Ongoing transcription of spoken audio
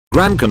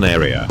Gran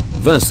Canaria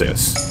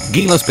versus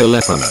GILAS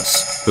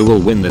Pilipinas. Who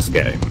will win this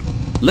game?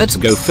 Let's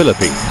go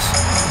Philippines.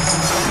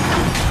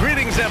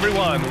 Greetings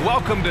everyone,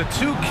 welcome to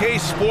 2K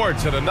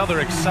Sports and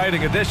another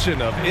exciting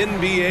edition of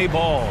NBA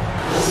Ball.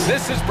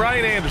 This is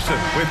Brian Anderson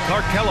with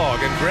Clark Kellogg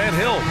and Grant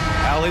Hill.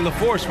 Allie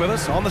LaForce with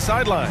us on the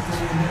sidelines.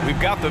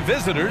 We've got the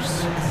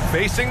visitors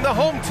facing the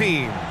home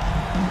team.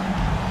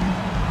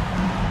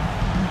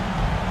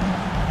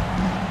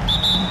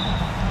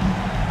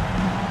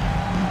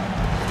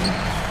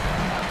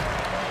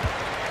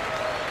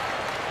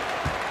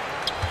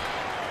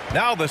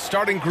 Now the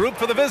starting group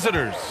for the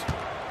visitors.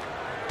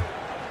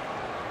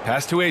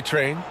 Pass to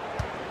A-Train.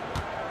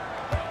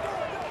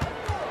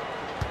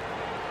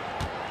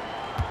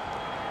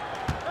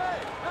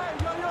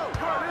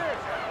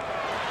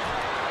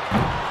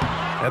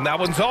 And that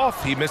one's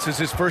off. He misses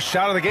his first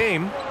shot of the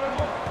game.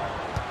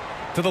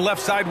 To the left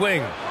side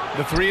wing.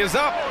 The three is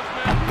up.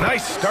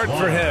 Nice start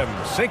for him.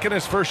 Sinking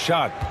his first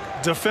shot.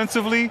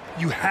 Defensively,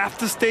 you have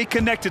to stay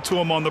connected to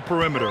him on the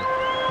perimeter.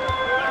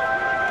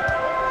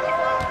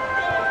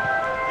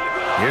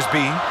 Here's B.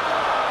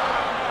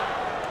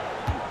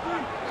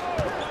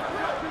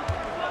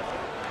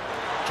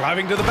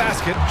 Driving to the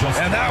basket,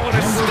 and that one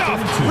is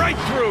stuffed right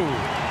through.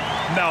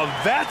 Now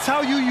that's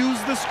how you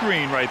use the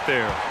screen right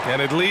there.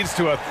 And it leads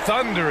to a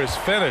thunderous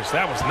finish.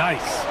 That was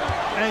nice.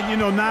 And, you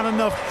know, not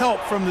enough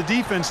help from the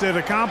defense there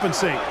to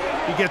compensate.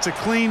 He gets a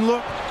clean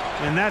look,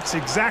 and that's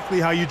exactly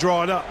how you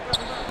draw it up.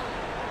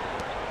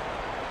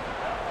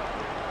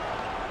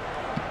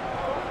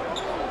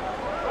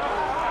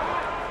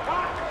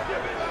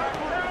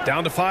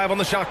 Down to 5 on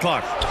the shot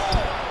clock.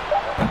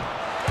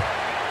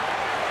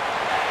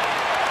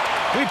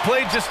 We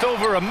played just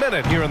over a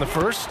minute here in the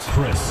first.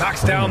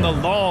 Knocks down the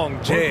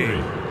long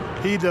J.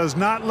 He does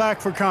not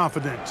lack for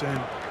confidence, and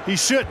he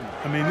shouldn't.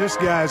 I mean, this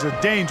guy's a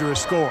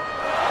dangerous scorer.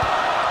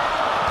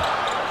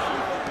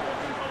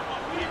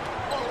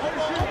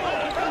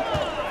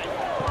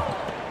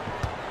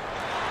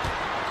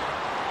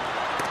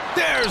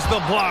 There's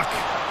the block.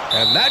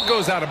 And that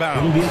goes out of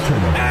bounds.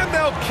 And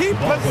they'll keep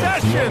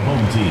possession.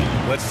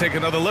 Let's take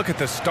another look at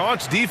the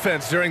staunch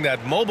defense during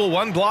that mobile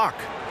one block.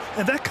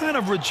 And that kind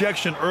of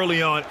rejection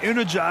early on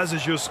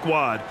energizes your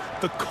squad.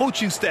 The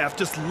coaching staff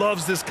just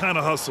loves this kind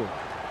of hustle.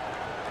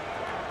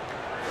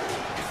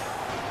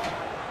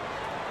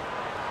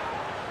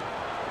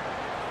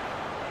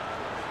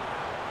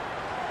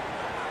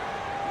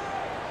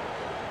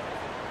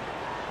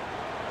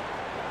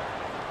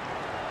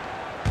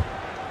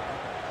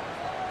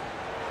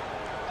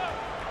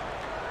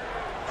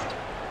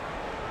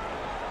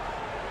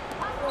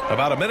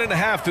 About a minute and a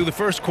half through the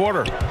first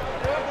quarter.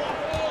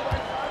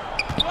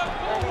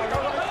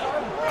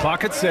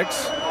 Clock at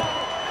 6.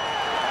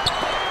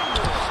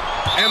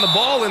 And the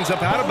ball ends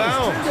up out of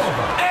bounds.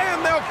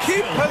 And they'll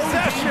keep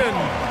possession.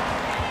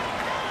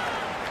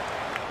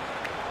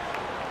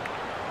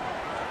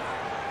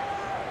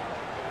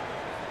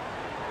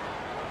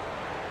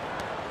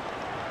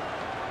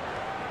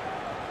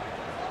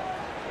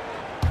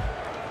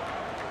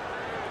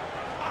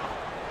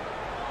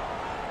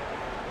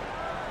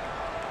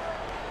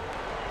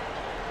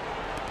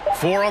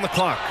 Four on the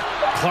clock.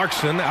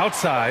 Clarkson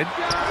outside.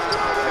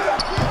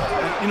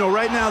 You know,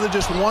 right now they're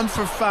just 1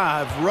 for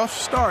 5. Rough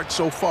start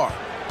so far.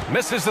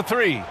 Misses the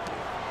three.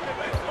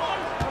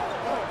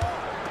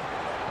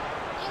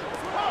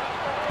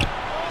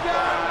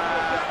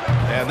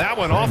 And that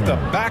one off the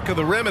back of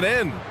the rim and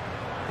in.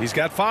 He's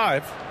got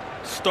 5.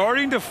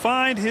 Starting to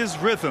find his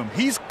rhythm.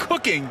 He's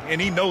cooking,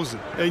 and he knows it.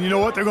 And you know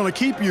what? They're going to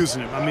keep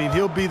using him. I mean,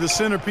 he'll be the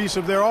centerpiece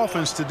of their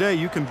offense today.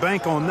 You can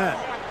bank on that.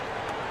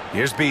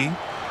 Here's B.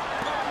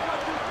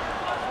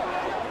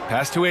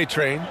 Pass to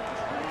A-Train.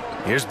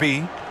 Here's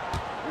B.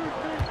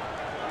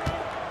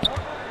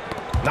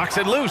 Knocks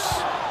it loose.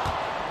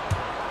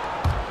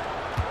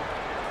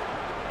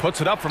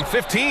 Puts it up from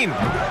 15.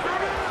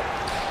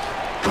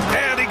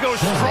 And he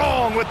goes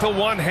strong with the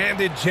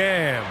one-handed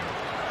jam.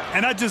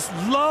 And I just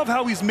love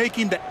how he's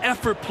making the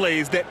effort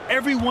plays that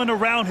everyone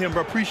around him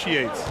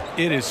appreciates.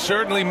 It is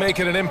certainly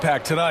making an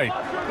impact tonight.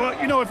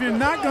 Well, you know, if you're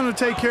not going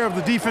to take care of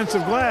the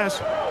defensive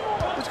glass,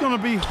 it's going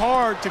to be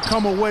hard to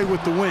come away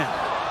with the win.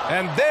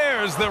 And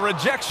there's the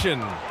rejection.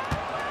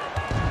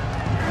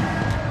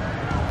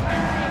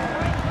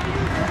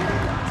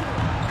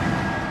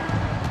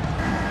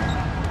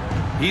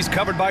 He's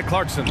covered by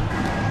Clarkson.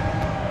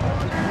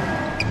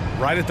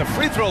 Right at the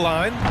free throw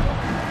line.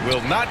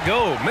 Will not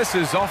go.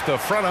 Misses off the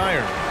front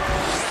iron.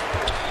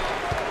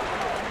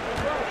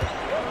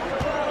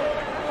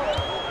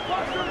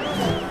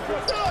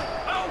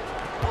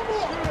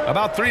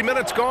 About 3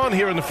 minutes gone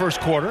here in the first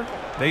quarter.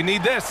 They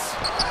need this.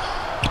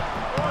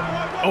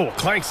 Oh,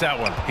 clanks that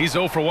one. He's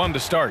 0 for 1 to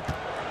start.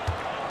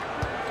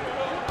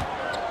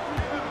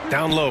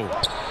 Down low.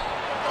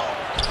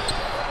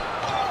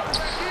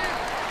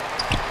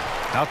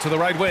 Out to the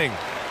right wing.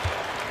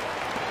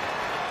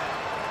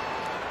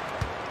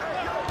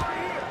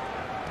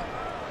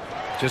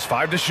 Just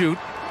 5 to shoot.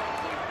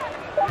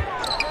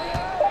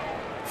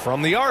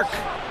 From the arc.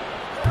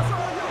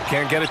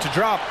 Can't get it to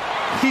drop.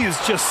 He is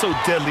just so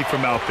deadly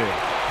from out there.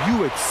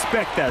 You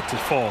expect that to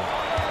fall.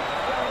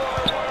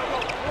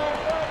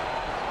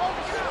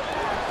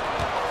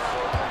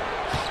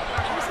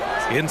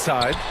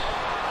 Inside.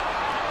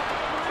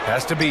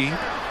 Has to be.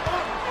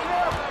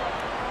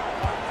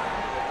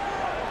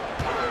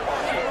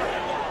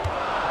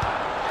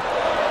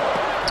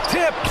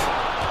 Tipped.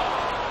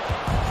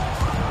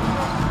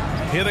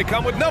 Here they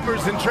come with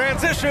numbers in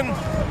transition.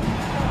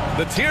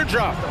 The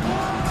teardrop.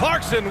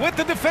 Clarkson with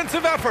the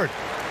defensive effort.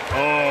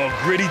 Oh,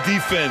 gritty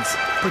defense.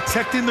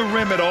 Protecting the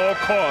rim at all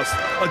costs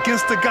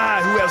against a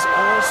guy who has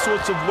all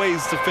sorts of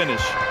ways to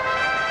finish.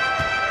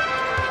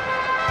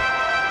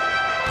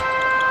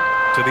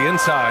 To the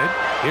inside.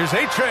 Here's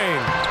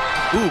A-Train.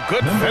 Ooh,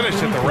 good finish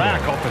at the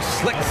rack off the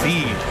slick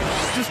feed.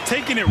 Just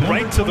taking it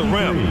right to the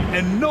rim,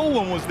 and no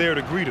one was there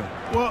to greet him.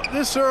 Well,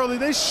 this early,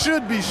 they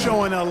should be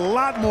showing a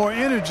lot more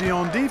energy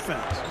on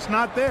defense. It's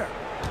not there.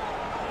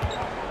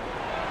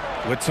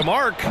 With some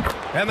arc,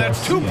 and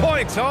that's 2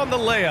 points on the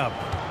layup.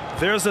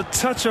 There's a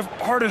touch of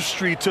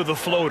artistry to the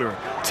floater.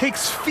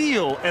 Takes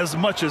feel as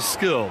much as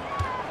skill.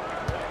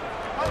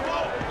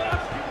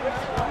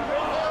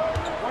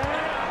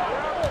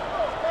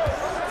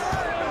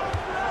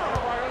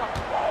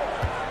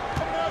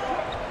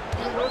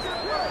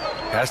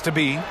 Has to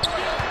be.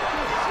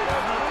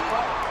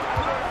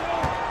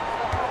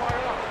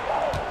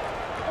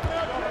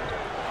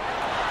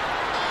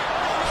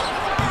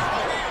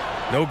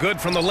 No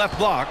good from the left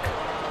block.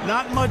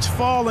 Not much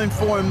falling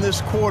for him this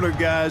quarter,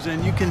 guys,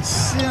 and you can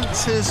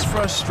sense his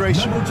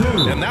frustration.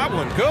 And that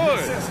one,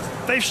 good.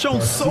 They've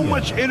shown so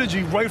much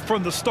energy right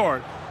from the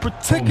start,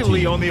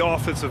 particularly on the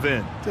offensive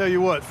end. Tell you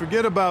what,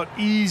 forget about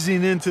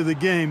easing into the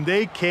game.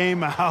 They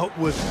came out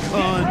with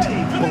guns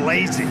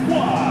blazing.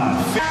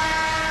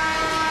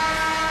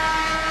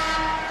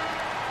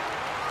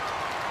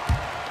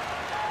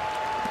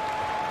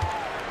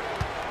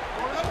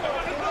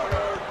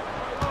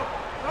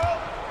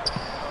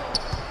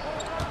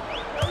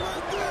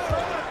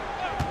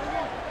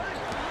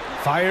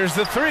 Fires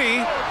the three.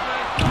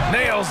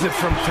 Nails it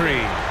from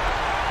three.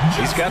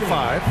 He's got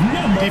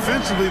 5.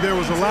 Defensively, there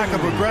was a lack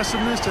of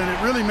aggressiveness, and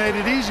it really made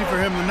it easy for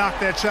him to knock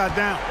that shot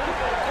down.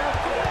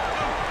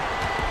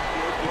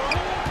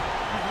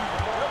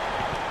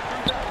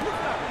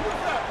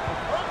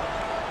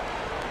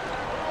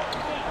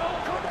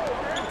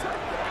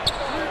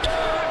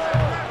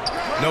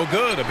 No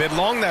good. A bit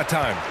long that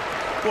time.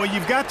 Well,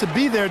 you've got to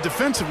be there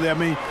defensively. I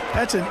mean,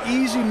 that's an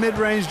easy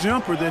mid-range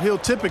jumper that he'll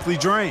typically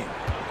drain.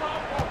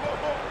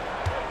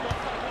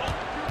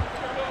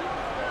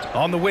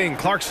 On the wing,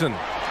 Clarkson.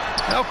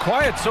 Now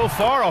quiet so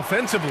far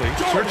offensively,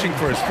 searching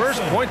for his first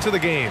points of the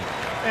game.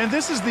 And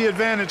this is the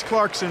advantage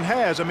Clarkson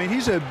has. I mean,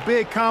 he's a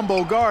big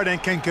combo guard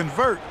and can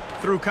convert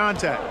through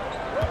contact.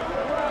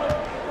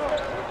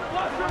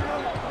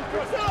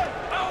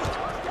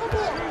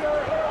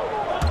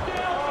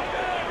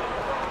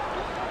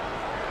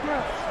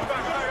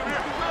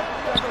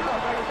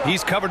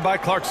 He's covered by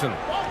Clarkson.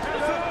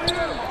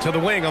 To the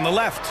wing on the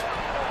left.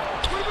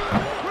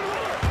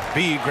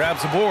 B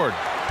grabs the board.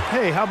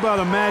 Hey, how about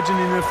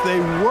imagining if they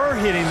were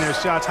hitting their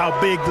shots, how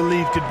big the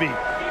lead could be.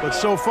 But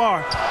so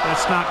far,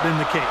 that's not been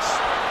the case.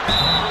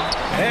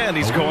 And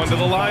he's going to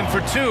the line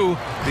for 2.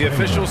 The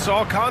official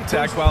saw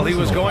contact while he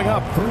was going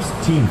up. First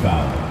team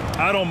foul.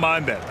 I don't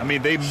mind that. I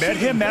mean, they met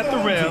him at the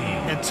rim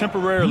and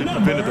temporarily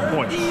prevented the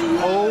point.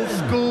 Old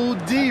school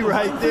D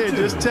right there,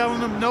 just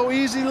telling them no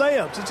easy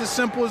layups. It's as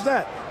simple as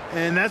that.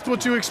 And that's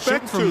what you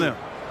expect from them.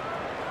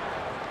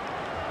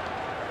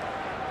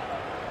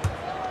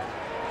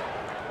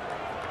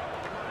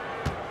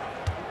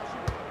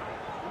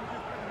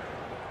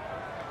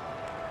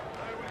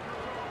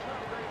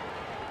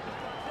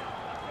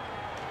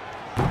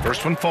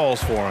 First one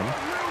falls for him.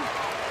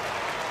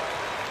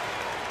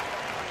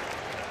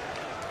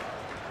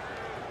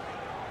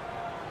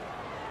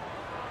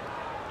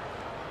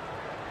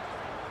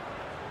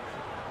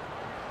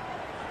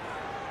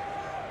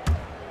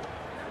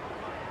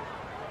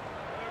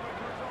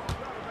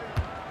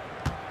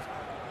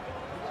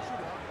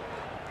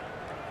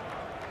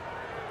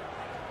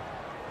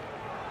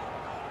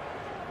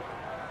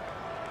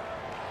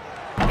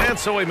 And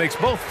so he makes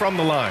both from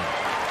the line.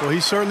 Well,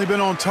 he's certainly been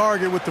on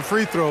target with the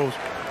free throws.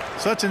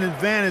 Such an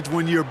advantage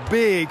when your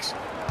bigs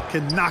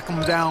can knock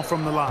them down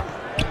from the line.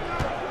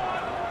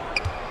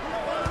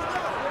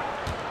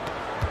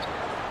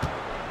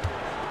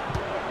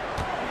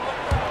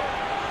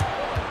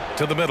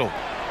 To the middle.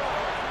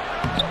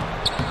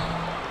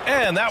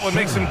 And that one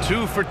makes him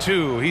 2 for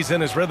 2. He's in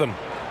his rhythm.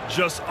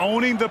 Just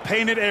owning the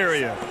painted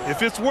area.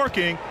 If it's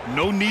working,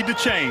 no need to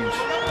change.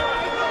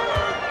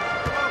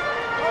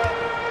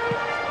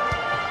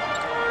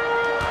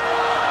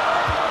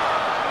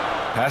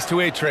 Pass to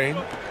A-Train.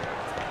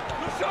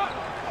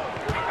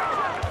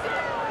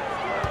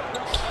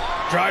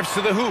 Drives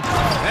to the hoop.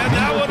 And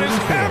that one is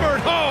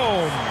hammered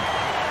home.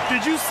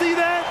 Did you see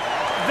that?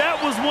 That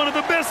was one of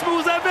the best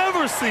moves I've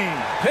ever seen.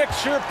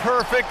 Picture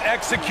perfect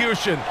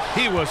execution.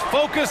 He was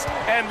focused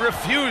and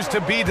refused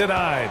to be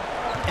denied.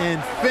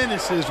 and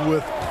finishes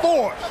with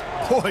force.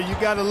 Boy, you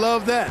got to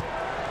love that.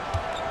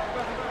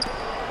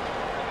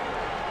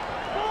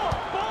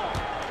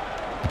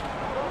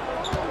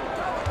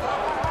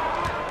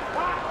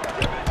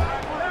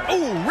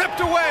 Oh, ripped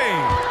away.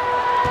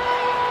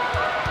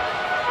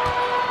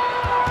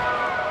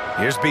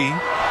 Here's B.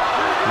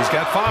 He's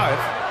got 5.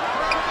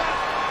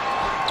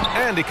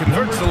 And he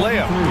converts the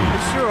layup.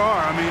 They sure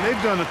are. I mean,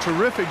 they've done a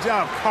terrific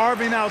job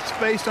carving out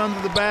space under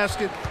the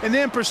basket and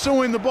then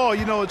pursuing the ball.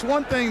 You know, it's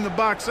one thing to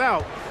box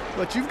out,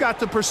 but you've got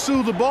to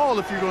pursue the ball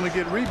if you're going to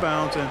get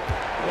rebounds. And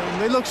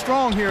they look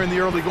strong here in the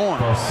early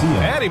going.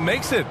 And he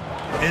makes it.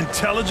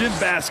 Intelligent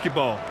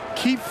basketball.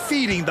 Keep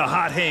feeding the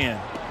hot hand.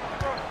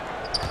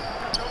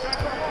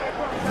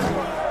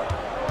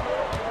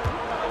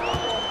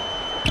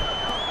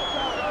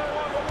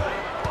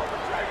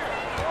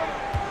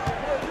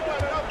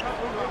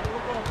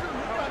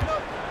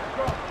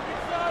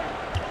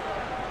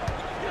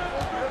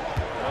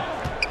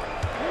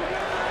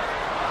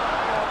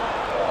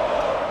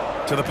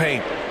 To the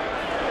paint.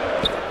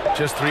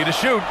 Just 3 to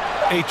shoot.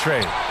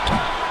 A-Train.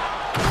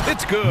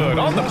 It's good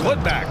on the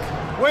putback.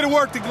 Way to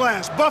work the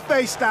glass.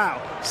 Buffet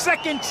style.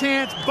 Second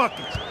chance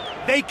buckets.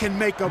 They can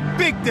make a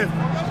big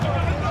difference.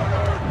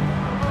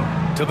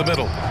 To the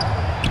middle.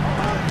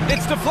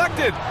 It's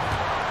deflected.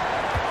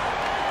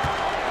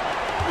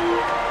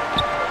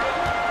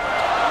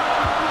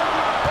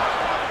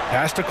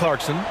 Pass to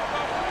Clarkson.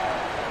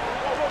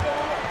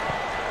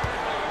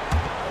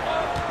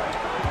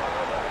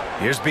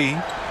 Here's B.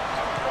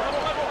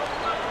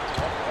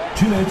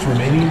 2 minutes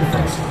remaining in the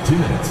first. 2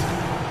 minutes.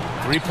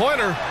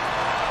 3-pointer.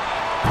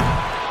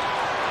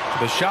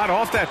 The shot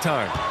off that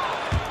time.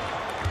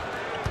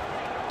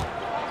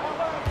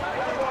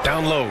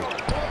 Down low.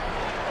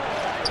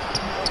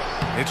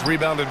 It's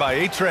rebounded by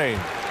A-Train.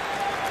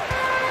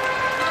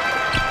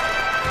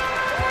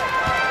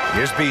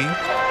 Here's B.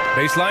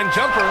 Baseline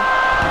jumper.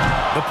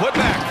 The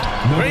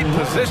putback. Great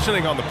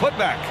positioning on the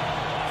putback.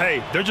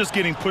 Hey, they're just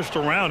getting pushed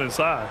around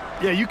inside.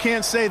 Yeah, you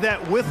can't say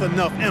that with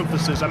enough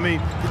emphasis. I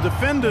mean, the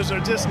defenders are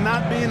just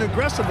not being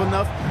aggressive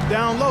enough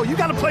down low. You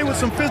got to play with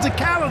some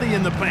physicality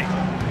in the paint.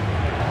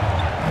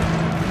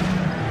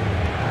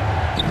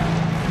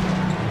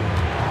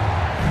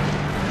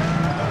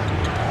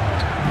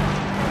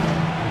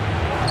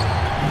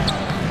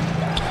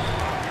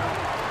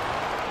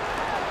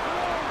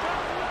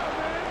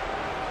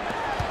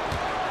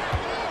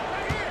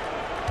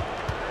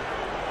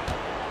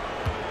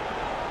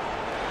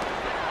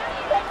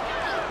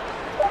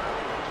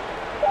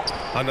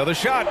 Another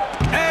shot,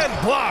 and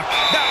blocked.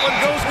 That one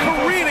goes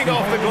careening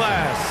off the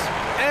glass.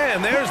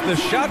 And there's the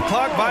shot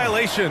clock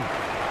violation.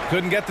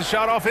 Couldn't get the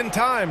shot off in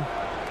time.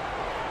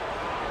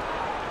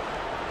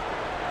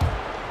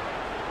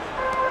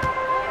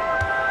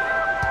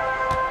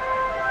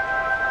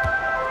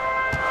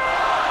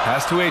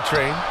 Pass to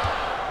A-Train.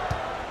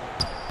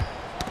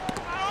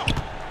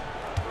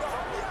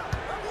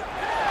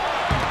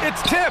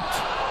 It's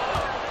tipped.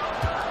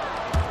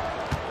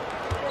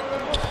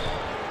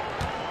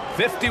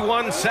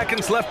 51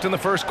 seconds left in the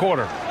first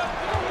quarter.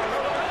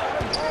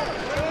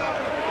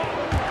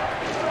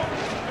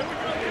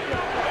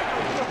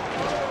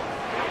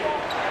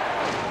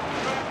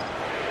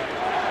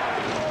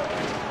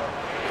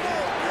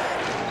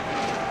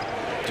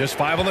 Just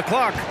 5 on the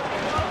clock.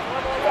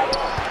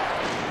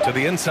 To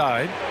the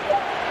inside.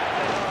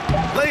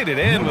 Laid it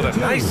in with a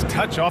nice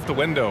touch off the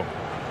window.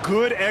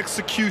 Good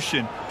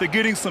execution. They're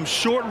getting some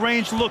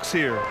short-range looks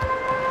here.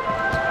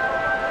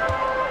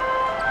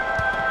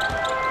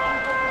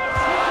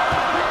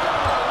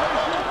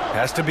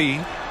 Has to be.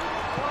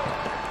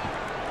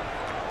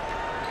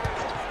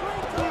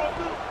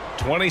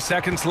 20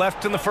 seconds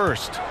left in the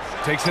first.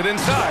 Takes it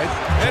inside,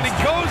 and he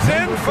goes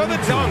in for the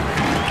dunk.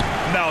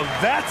 Now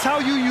that's how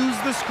you use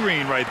the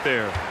screen right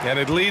there. And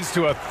it leads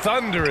to a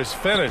thunderous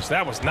finish.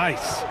 That was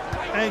nice.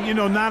 And, you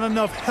know, not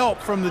enough help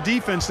from the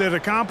defense there to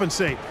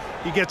compensate.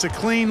 He gets a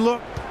clean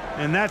look,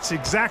 and that's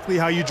exactly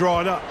how you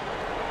draw it up.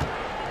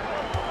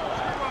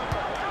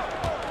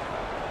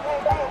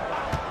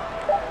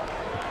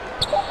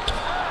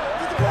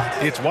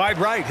 It's wide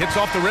right, hits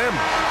off the rim.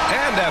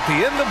 And at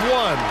the end of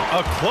one,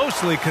 a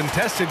closely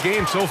contested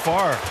game so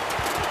far.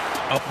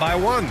 Up by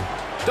 1.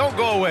 Don't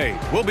go away.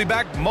 We'll be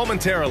back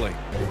momentarily.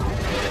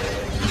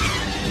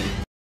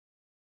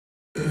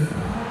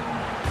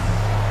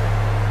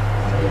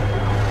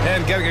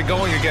 And getting it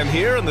going again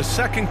here in the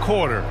second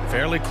quarter.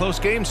 Fairly close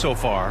game so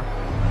far.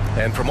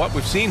 And from what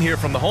we've seen here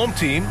from the home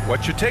team,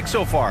 what's your take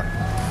so far?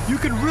 You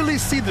can really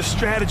see the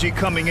strategy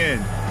coming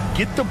in.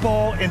 Get the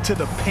ball into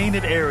the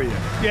painted area.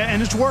 Yeah,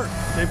 and it's worked.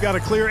 They've got a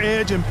clear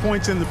edge and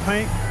points in the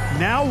paint.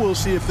 Now we'll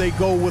see if they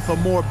go with a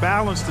more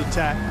balanced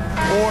attack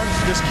or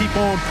just keep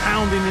on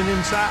pounding it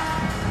inside.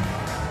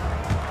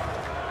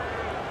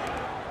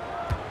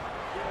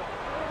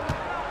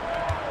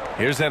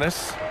 Here's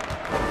Ennis.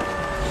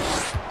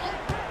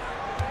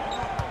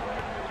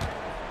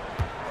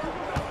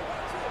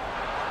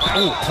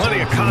 Ooh,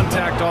 plenty of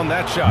contact on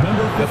that shot.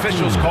 The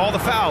officials call the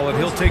foul, and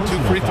he'll take 2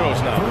 free throws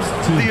now.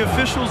 The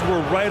officials were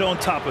right on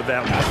top of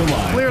that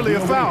one. Clearly a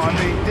foul. I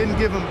mean, didn't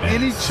give him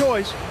any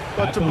choice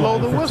but to blow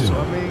the whistle.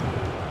 I mean,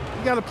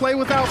 you got to play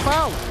without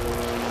fouling.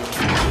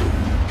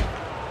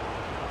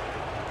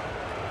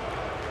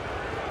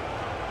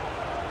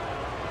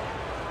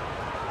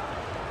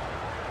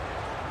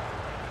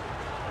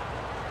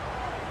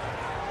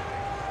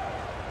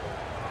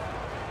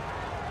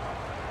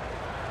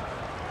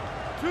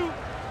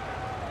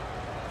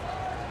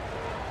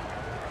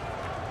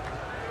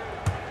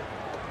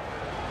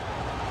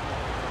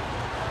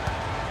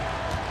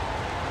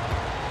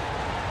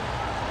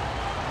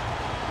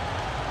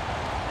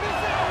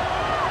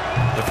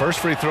 First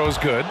free throw is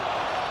good.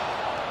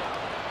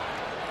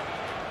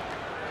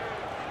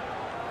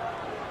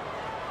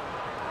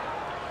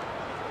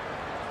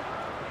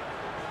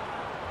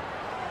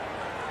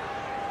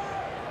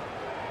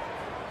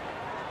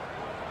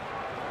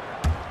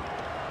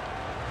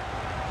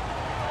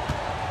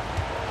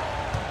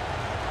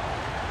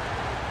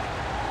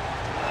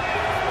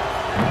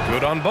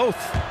 Good on both.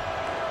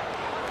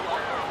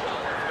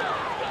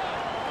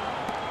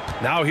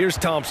 Now here's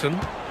Thompson.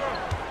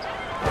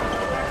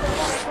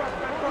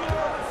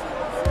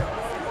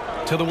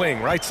 To the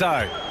wing, right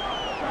side.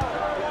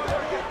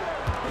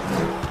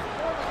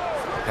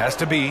 Has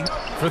to be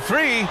for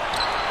 3.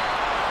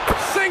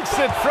 Sinks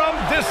it from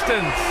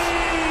distance.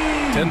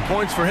 10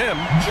 points for him.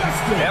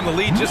 And the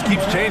lead just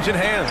keeps changing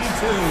hands.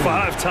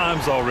 5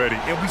 times already,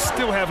 and we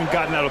still haven't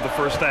gotten out of the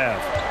first half.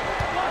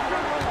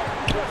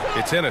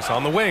 It's Ennis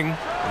on the wing.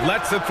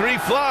 Lets the 3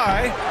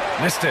 fly.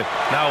 Missed it.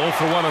 Now 0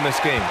 for 1 on this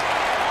game.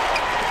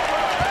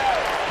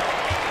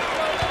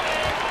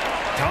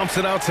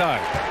 Thompson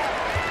outside.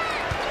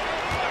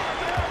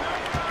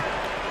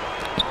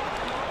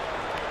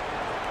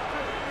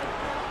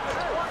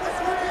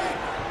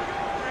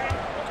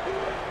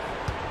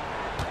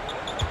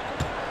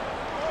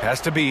 Has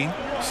to be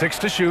 6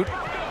 to shoot.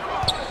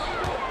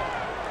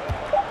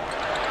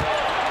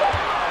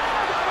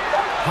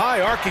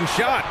 High arcing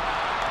shot.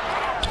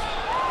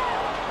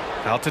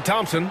 Out to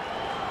Thompson.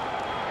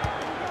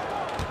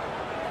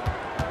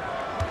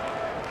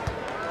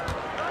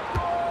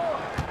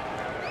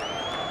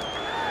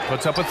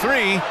 Puts up a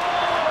 3.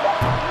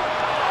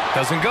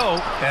 Doesn't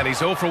go, and he's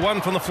 0 for 1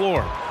 from the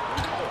floor.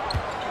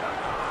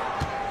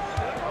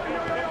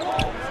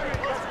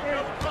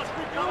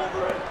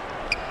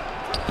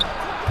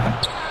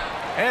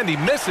 And he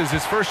misses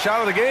his first shot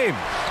of the game.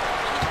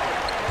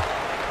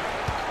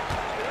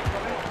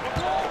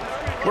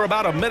 We're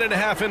about a minute and a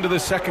half into the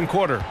second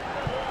quarter.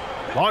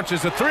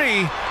 Launches a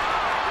 3.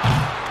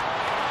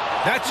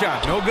 That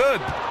shot, no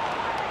good.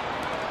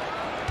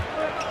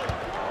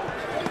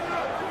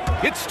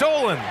 It's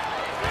stolen.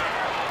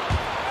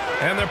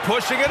 And they're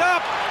pushing it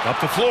up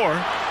the floor.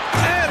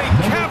 And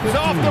he caps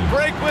off the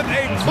break with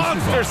a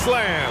monster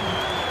slam.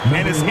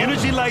 And it's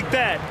energy like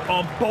that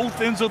on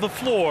both ends of the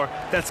floor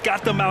that's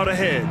got them out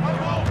ahead.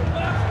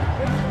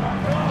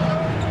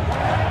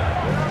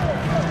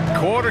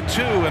 Quarter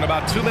 2 and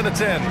about 2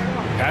 minutes in.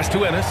 Pass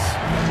to Ennis.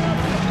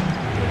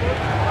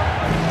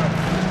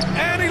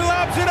 And he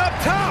lobs it up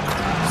top.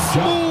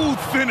 Smooth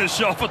finish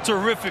off a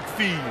terrific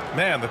feed.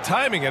 Man, the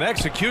timing and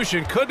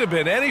execution couldn't have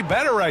been any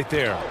better right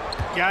there.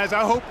 Guys,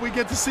 I hope we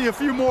get to see a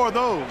few more of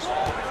those.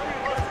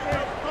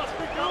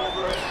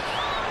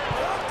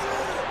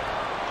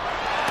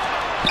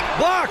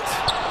 Blocked.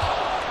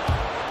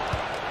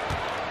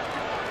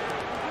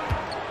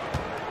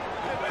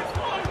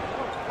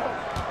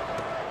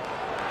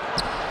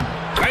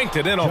 Banked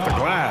it in off the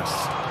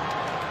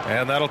glass.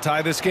 And that'll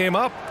tie this game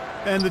up.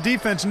 And the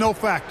defense no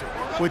factor,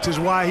 which is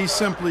why he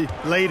simply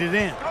laid it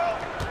in.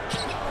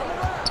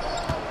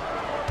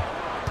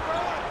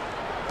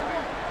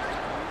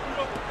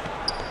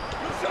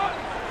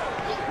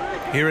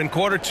 Here in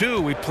quarter 2,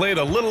 we played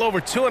a little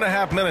over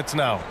 2.5 minutes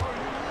now.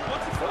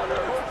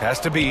 Has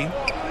to be.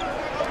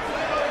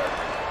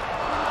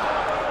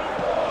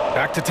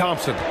 Back to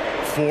Thompson.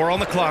 4 on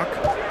the clock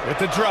with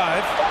the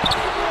drive.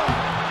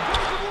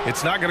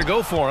 It's not going to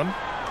go for him.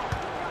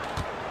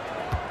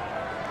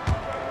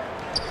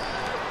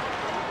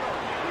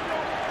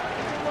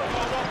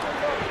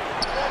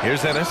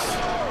 Here's Ennis.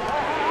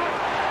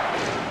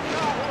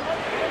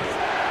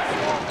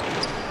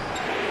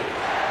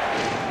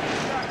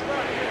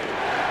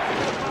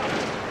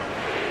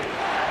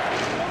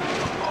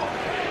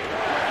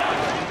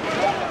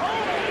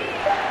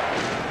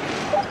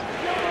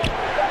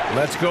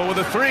 Let's go with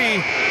a 3.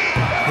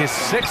 His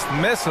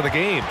 6th miss of the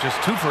game.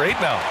 Just 2 for 8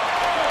 now.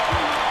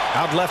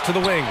 Out left to the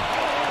wing.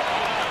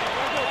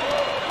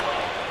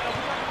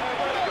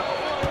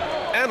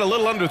 And a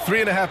little under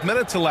 3.5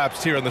 minutes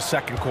elapsed here in the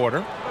second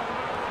quarter.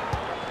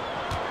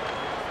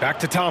 Back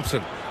to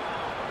Thompson.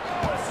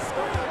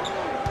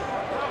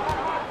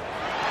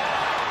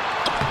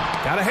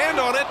 Got a hand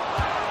on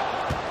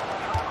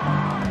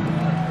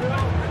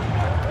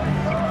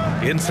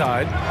it.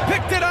 Inside.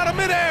 Picked it out of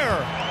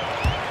midair.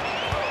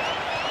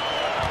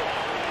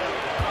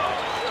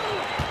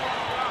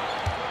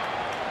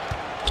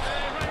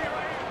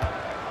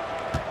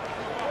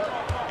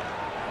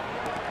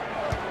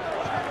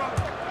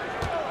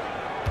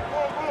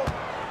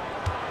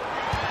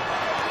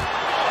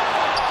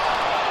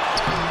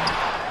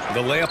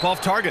 The layup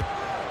off target.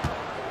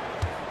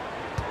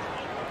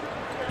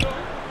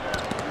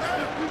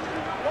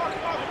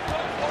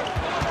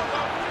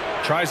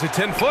 Tries a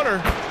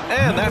 10-footer,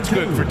 and that's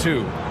good for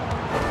 2.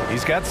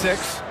 He's got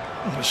 6.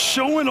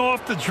 Showing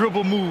off the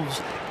dribble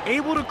moves,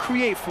 able to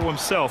create for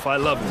himself. I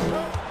love it.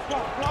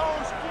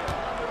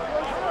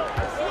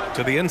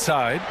 To the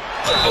inside.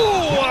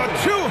 Oh, a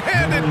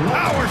two-handed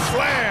power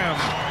slam.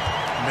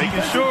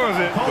 Making sure of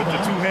it with the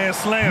two-hand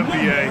slam,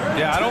 BA.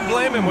 Yeah, I don't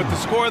blame him. With the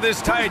score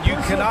this tight, you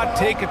cannot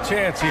take a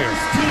chance here.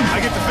 I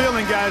get the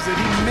feeling, guys, that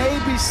he may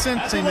be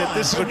sensing that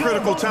this is a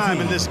critical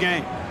time in this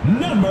game.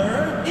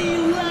 Number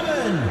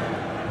 11.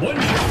 One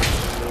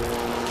shot.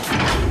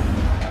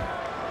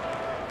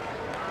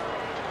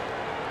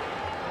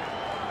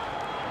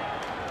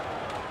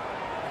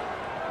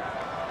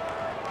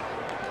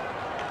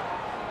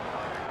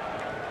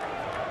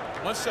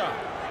 One shot.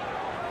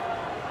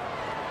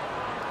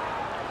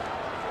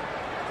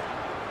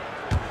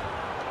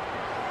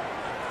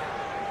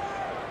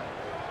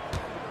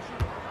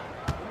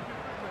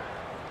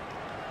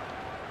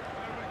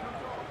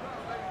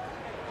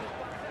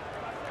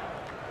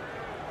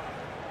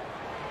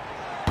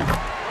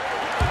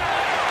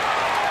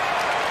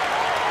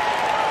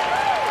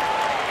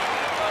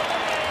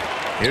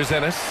 Here's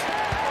Ennis.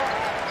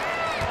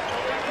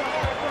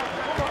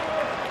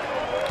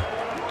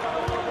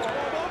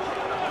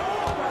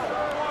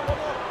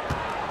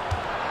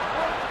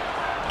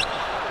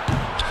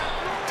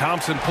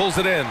 Thompson pulls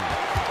it in.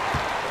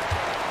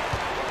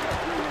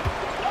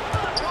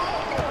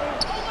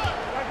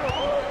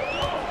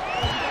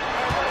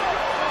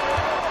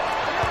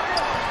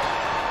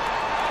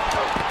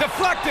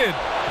 Deflected.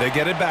 They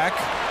get it back.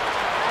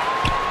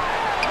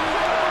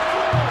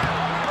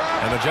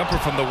 And a jumper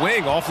from the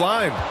wing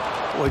offline.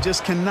 Boy,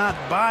 just cannot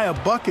buy a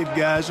bucket,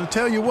 guys. I'll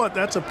tell you what,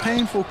 that's a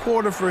painful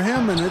quarter for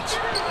him, and it's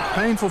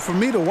painful for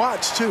me to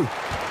watch, too.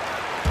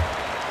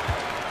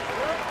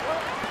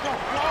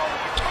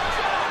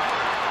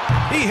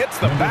 He hits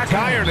the back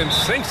iron and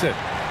sinks it.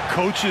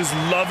 Coach is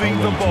loving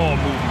the ball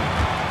movement.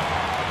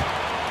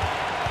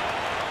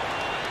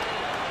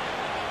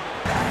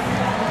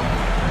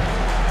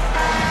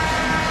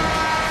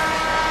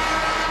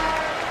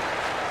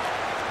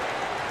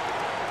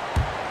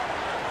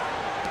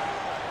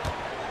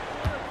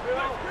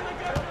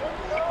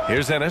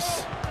 Here's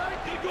Ennis.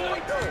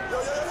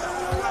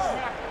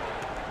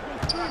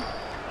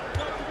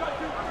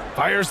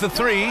 Fires the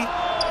 3.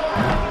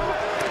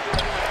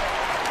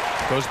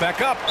 Goes back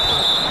up.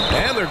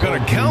 And they're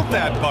going to count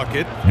that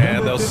bucket.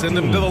 And they'll send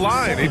him to the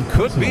line. It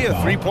could be a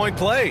 3-point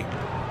play.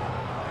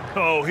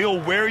 Oh,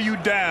 he'll wear you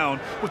down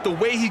with the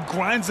way he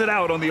grinds it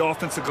out on the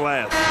offensive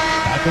glass.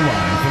 At the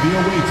line for the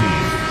away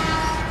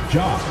team,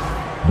 Josh.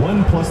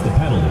 1 plus the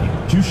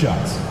penalty. 2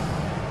 shots.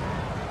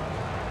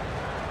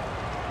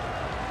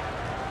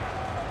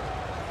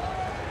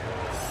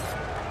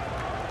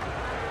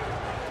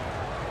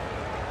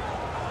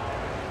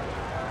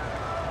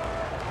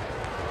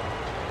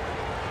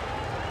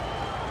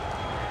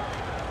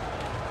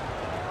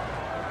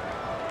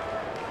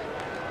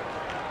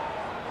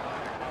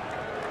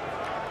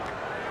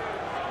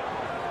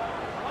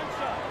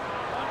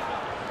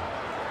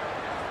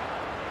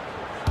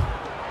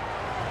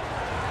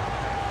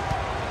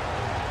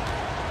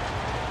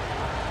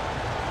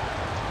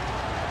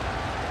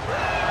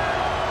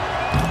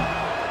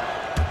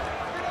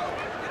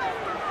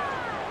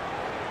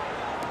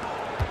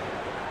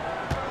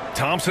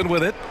 Thompson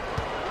with it.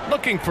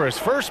 Looking for his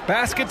first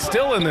basket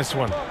still in this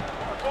one.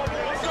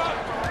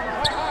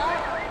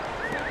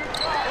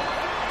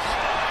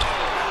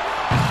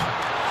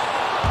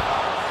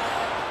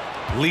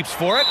 Leaps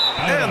for it,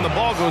 and the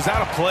ball goes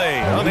out of play.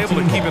 Unable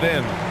to keep it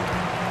in.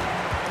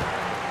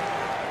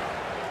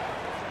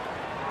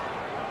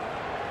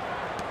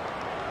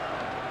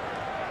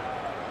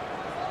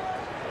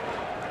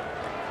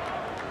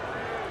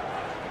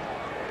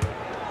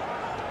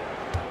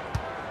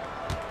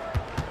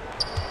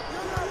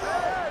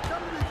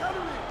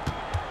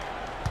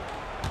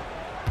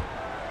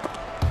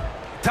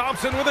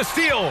 Thompson with a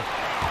steal.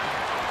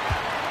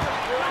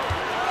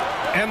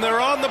 And they're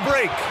on the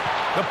break.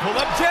 The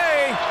pull-up J.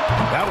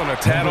 That one a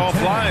tad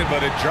offline,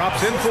 but it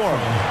drops in for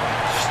him.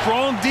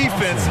 Strong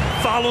defense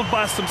followed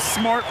by some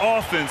smart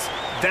offense.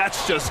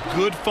 That's just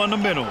good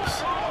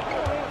fundamentals.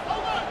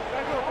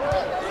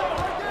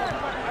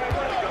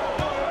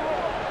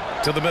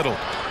 To the middle.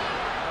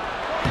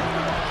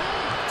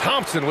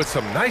 Thompson with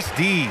some nice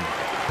D.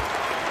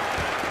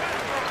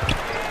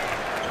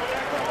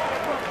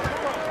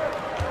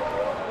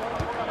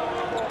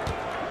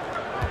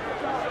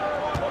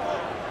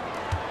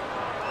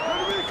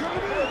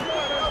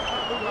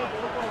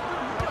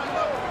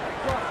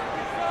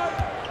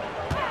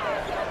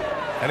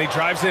 And he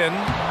drives in.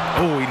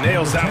 Oh, he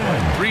nails that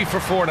one. 3 for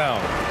 4 now.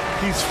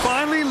 He's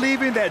finally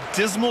leaving that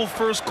dismal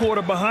first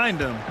quarter behind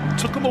him.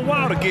 Took him a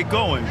while to get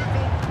going.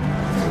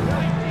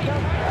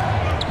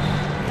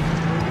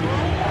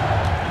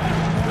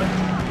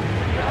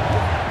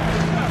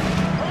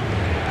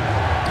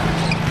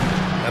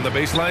 And the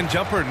baseline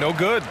jumper, no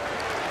good.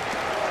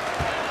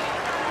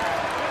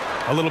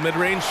 A little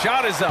mid-range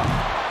shot is up.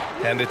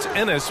 And it's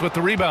Ennis with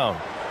the rebound.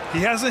 He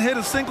hasn't hit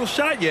a single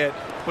shot yet,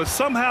 but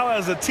somehow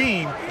as a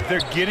team,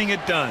 they're getting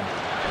it done.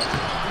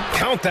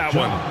 Count that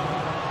one.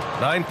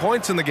 9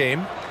 points in the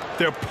game.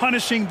 They're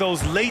punishing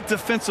those late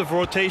defensive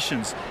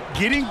rotations,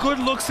 getting good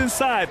looks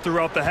inside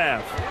throughout the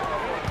half.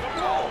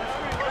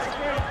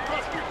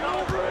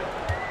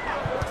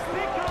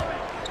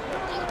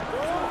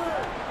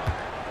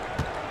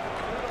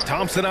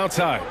 Thompson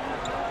outside.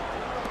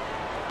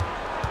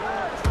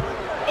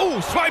 Oh,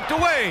 swiped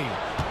away.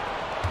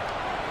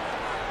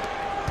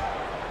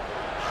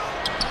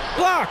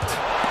 Blocked.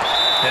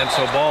 And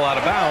so ball out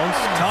of bounds.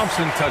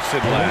 Thompson touched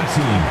it last.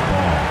 Team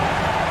ball.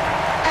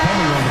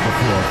 Coming onto the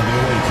floor for the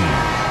away team.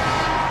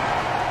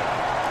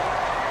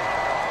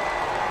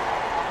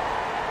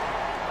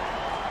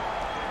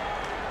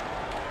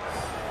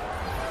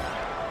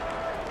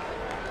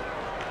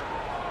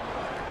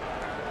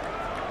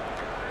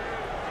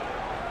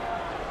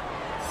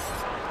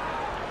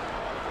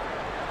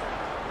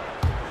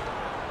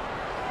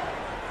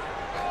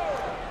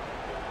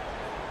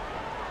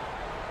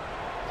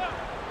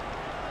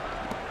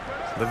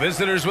 The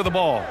visitors with the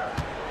ball.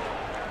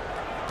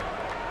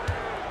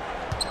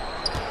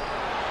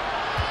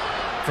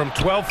 From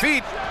 12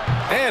 feet.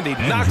 And he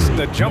knocks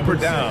the jumper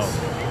down.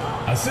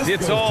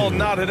 It's all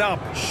knotted up.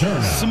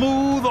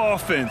 Smooth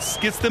offense.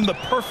 Gets them the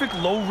perfect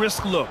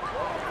low-risk look.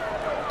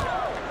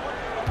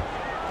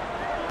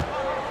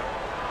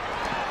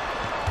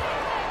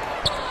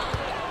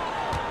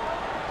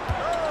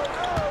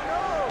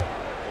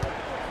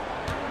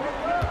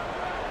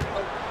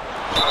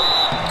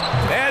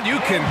 And you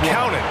can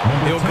count it.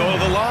 He'll go to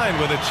the line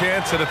with a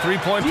chance at a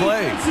three-point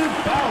play.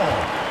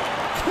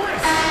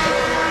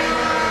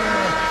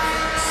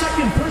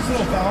 Second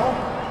personal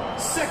foul.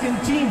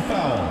 Second team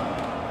foul.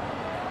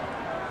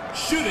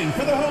 Shooting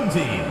for the home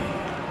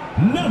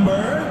team.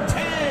 Number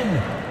 10.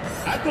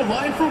 At the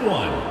line for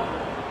one.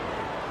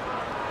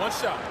 One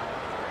shot.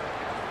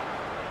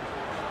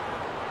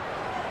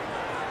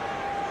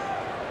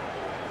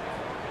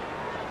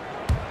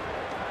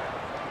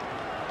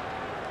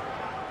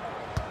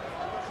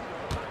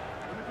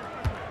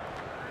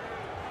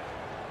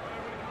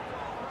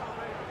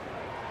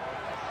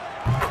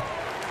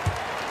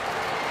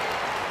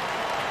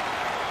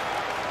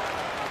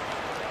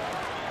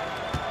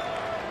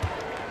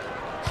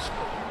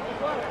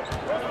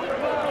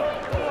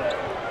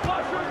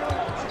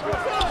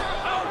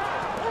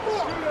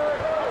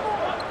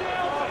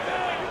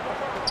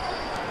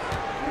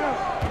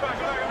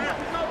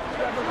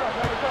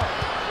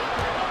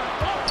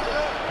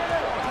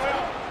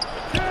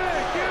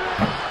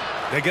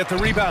 They get the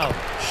rebound.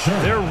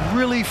 They're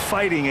really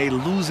fighting a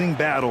losing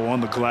battle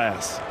on the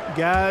glass.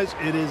 Guys,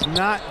 it is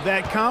not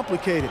that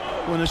complicated.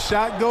 When a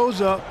shot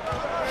goes up,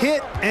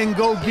 hit and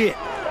go get.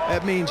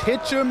 That means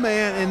hit your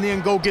man and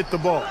then go get the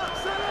ball.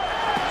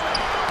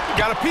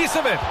 Got a piece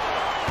of it.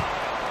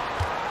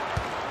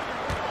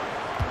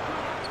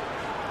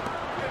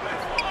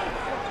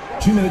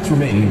 Two minutes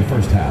remaining in the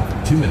first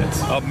half. 2 minutes.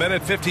 A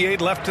minute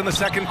 58 left in the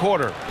second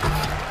quarter.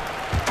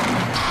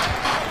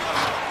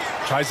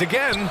 Tries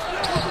again.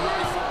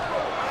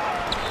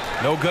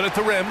 No good at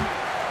the rim.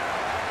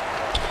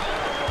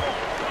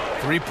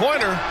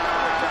 Three-pointer.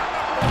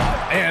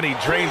 And he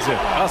drains it.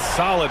 A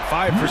solid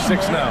 5 for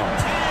 6 now.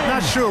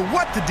 Not sure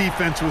what the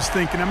defense was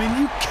thinking. I mean,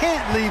 you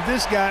can't leave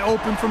this guy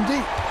open from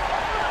deep.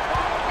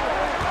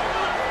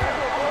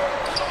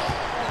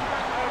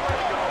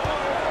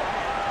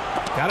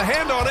 Got a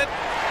hand on it.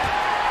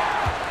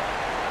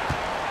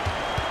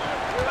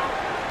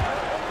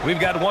 We've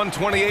got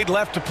 1:28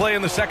 left to play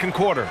in the second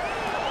quarter.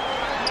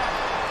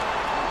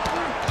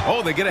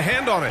 Oh, they get a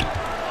hand on it.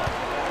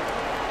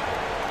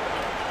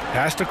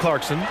 Pass to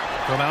Clarkson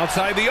from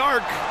outside the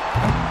arc.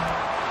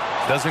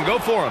 Doesn't go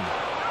for him.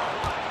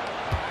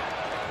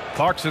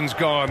 Clarkson's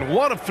gone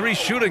 1 of 3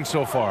 shooting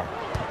so far.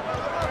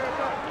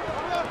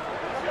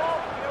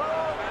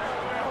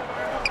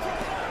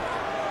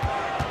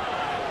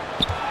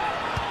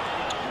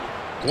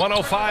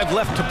 .105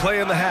 left to play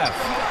in the half.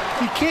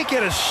 He can't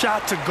get a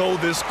shot to go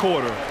this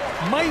quarter.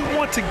 Might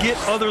want to get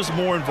others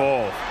more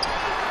involved.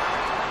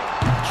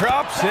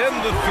 Drops in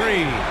the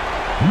 3.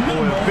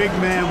 Boy, a big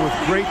man with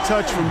great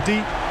touch from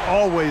deep,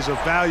 always a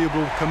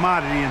valuable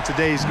commodity in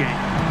today's game.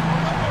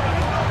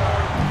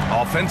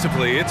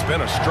 Offensively, it's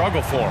been a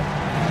struggle for him.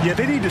 Yeah,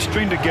 they need to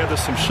string together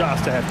some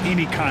shots to have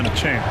any kind of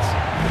chance.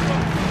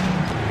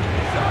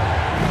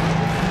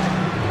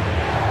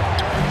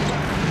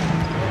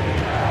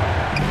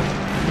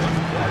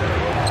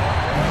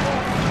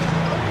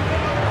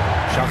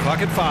 Shot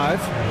clock at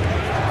 5.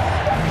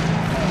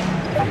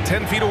 From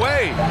 10 feet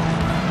away.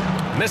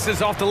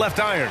 Misses off the left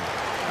iron.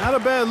 Not a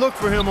bad look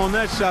for him on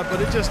that shot, but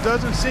it just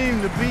doesn't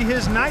seem to be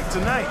his night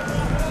tonight.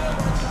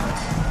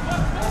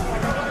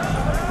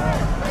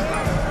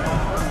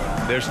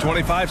 There's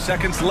 25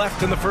 seconds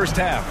left in the first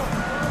half.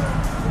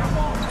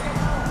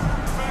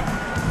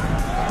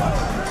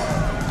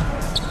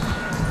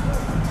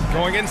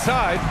 Going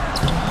inside.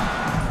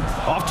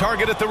 Off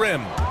target at the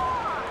rim.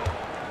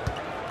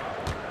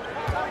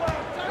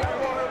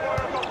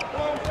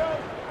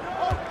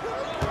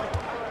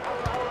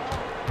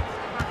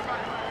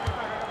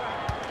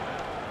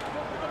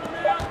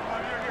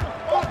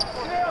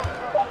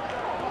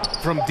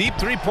 from deep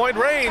three-point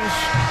range.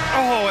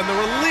 Oh, and the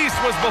release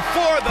was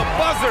before the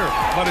buzzer,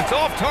 but it's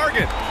off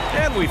target.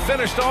 And we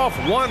finished off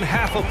one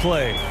half of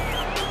play.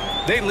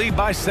 They lead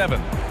by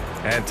 7.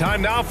 And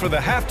time now for the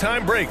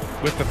halftime break,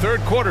 with the third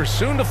quarter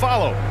soon to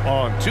follow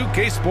on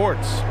 2K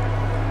Sports.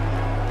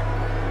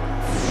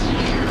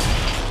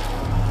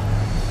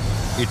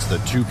 It's the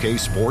 2K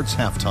Sports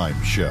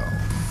Halftime Show.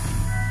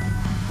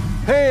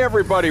 Hey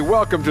everybody,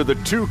 welcome to the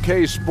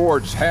 2K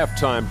Sports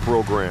Halftime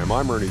Program.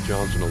 I'm Ernie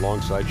Johnson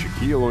alongside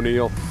Shaquille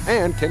O'Neal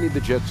and Kenny the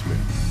Jet Smith.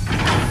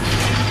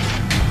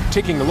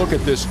 Taking a look at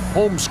this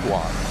home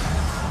squad.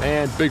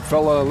 And big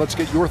fella, let's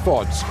get your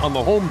thoughts on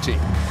the home team.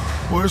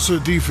 Well, it's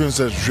a defense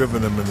that's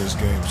driven them in this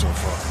game so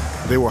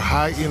far. They were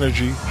high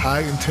energy,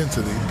 high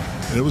intensity,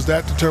 and it was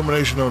that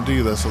determination on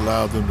D that's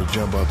allowed them to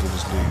jump out to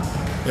this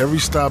lead. Every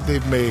stop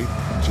they've made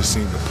just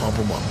seemed to pump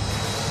them up.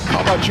 How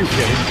about you,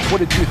 Kenny? What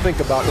did you think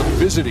about the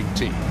visiting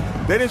team?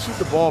 They didn't shoot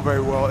the ball very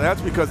well, and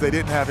that's because they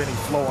didn't have any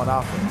flow on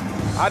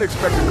offense. I'd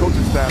expect the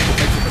coaching staff to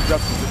make some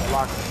adjustments in the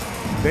locker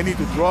room. They need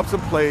to draw up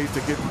some plays to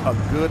get a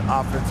good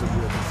offensive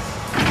rhythm.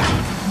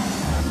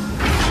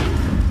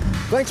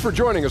 Thanks for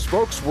joining us,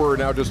 folks. We're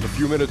now just a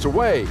few minutes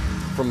away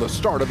from the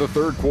start of the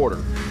third quarter.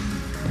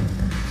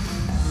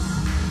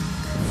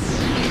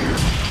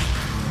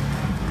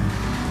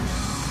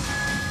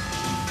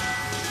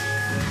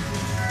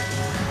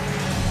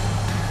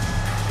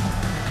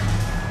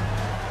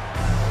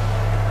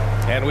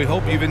 And we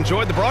hope you've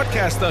enjoyed the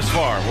broadcast thus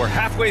far. We're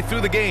halfway through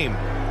the game.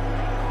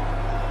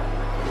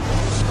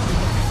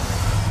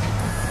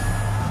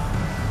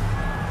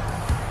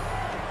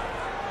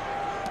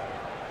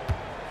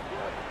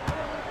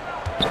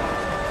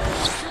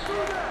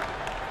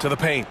 To the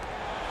paint.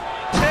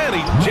 And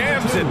he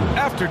jams it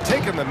after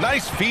taking the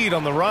nice feed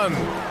on the run.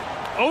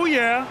 Oh,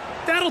 yeah,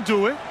 that'll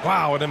do it.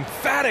 Wow, an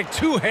emphatic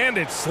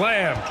two-handed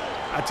slam.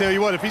 I tell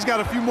you what, if he's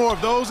got a few more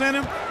of those in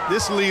him,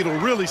 this lead will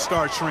really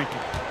start shrinking.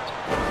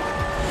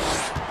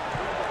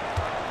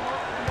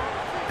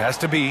 Has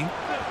to be.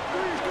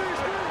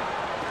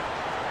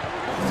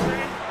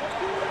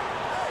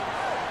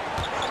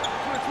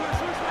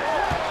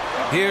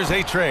 Here's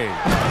a trade.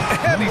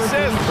 And he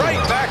says right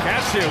back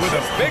at you with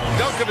a big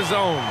dunk of his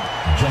own.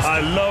 I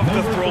love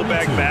the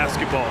throwback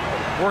basketball.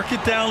 Work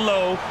it down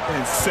low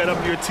and set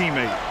up your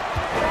teammate.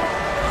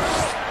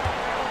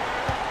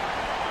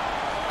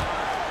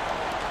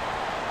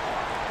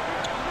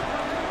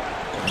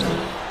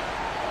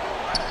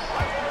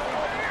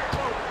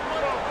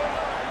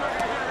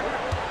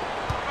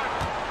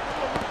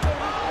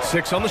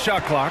 Six on the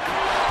shot clock.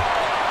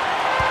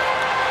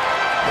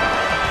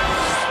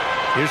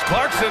 Here's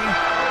Clarkson.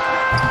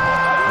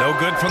 No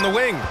good from the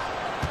wing.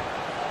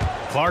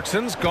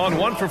 Clarkson's gone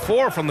 1 for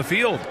 4 from the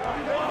field.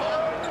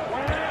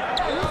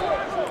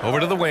 Over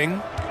to the wing.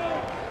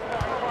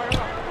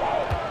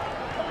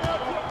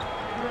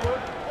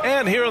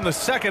 And here in the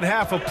second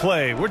half of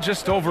play, we're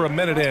just over a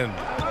minute in.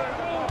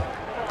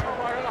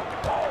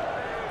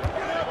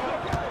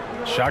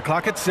 Shot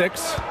clock at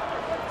 6.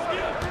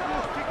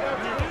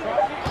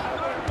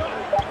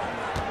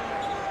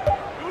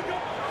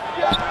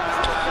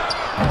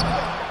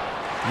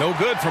 No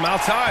good from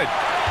outside.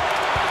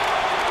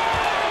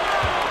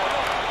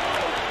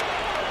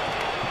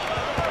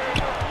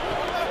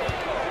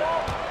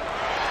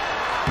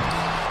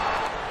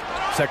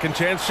 Second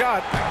chance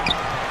shot.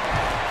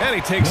 And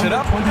he takes it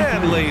up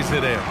and lays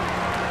it in.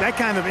 That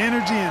kind of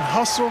energy and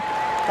hustle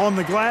on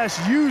the glass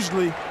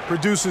usually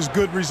produces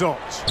good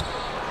results.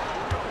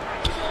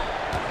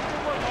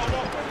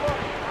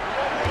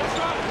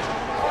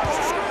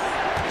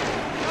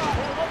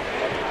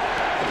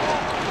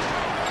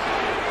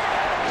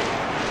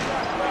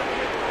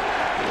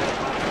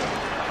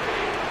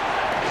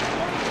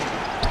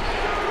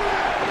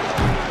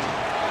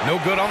 No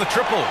good on the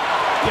triple.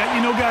 Yeah,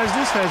 you know, guys,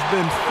 this has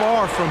been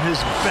far from his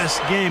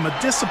best game.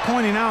 A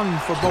disappointing outing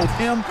for both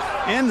him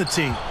and the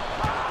team.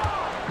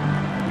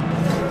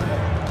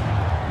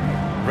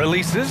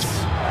 Releases.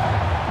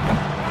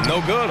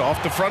 No good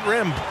off the front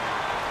rim.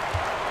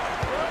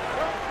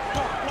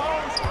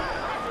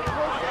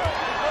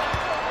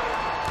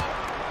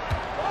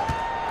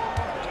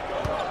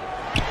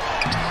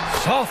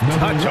 Soft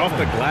touch off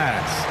the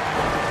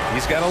glass.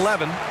 He's got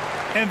 11.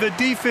 And the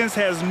defense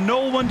has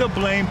no one to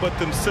blame but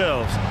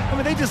themselves. I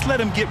mean, they just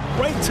let him get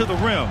right to the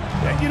rim.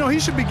 You know,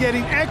 he should be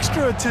getting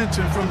extra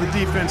attention from the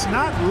defense,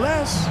 not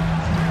less.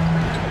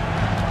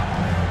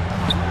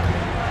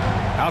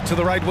 Out to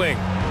the right wing.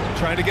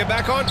 Trying to get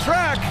back on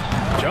track.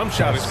 Jump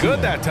shot is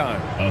good that time.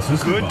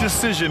 Good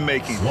decision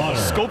making.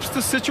 Scopes the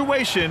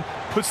situation,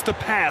 puts the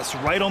pass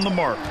right on the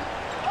mark.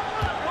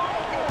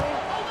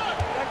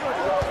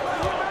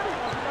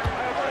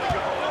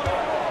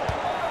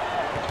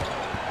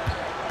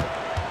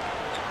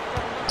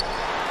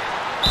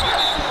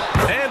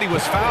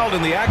 Was fouled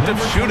in the act of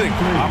shooting.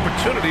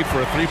 Opportunity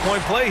for a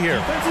three-point play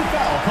here.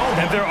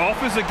 And their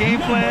offensive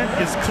game plan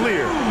is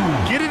clear.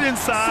 Get it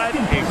inside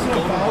and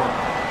go to work.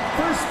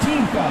 First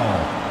team foul.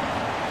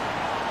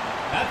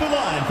 At the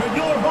line for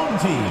your home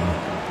team,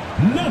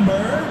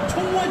 number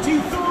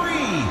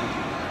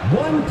 23,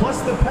 1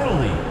 plus the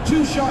penalty.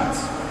 2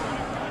 shots.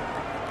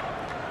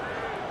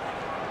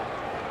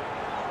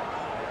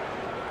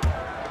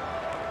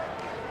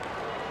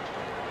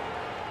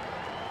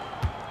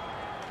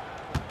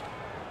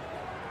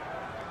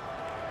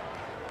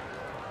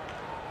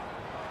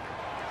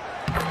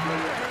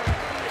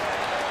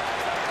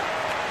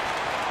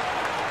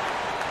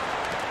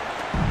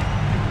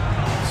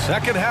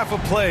 Second half of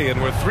play,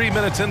 and we're 3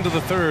 minutes into the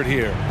third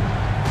here.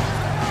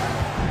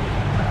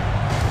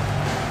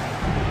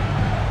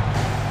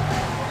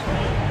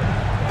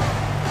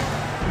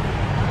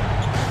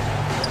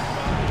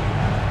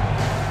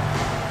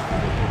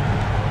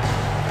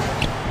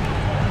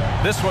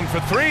 This one for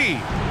 3.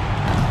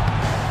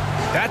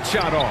 That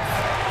shot off.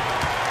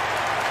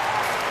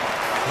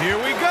 Here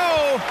we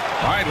go.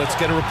 All right, let's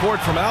get a report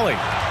from Allie.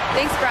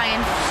 Thanks,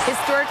 Brian.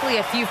 Historically,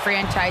 a few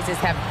franchises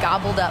have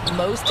gobbled up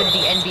most of the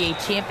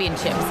NBA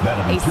championships.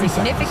 A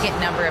significant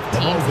number of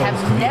teams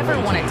have never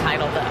won a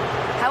title, though.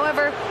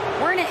 However,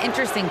 we're in an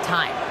interesting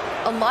time.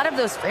 A lot of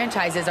those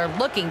franchises are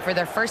looking for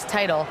their first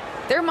title.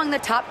 They're among the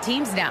top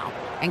teams now.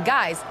 And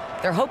guys,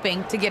 they're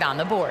hoping to get on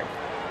the board.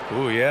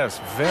 Oh, yes.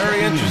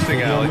 Very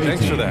interesting, Allie.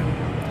 Thanks for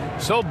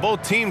that. So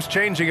both teams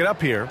changing it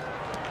up here.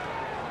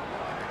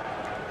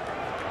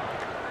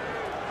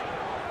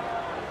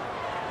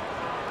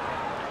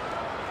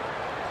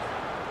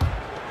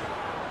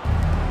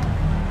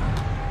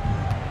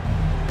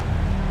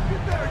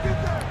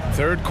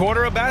 Third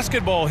quarter of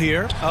basketball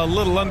here. A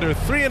little under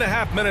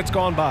 3.5 minutes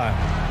gone by.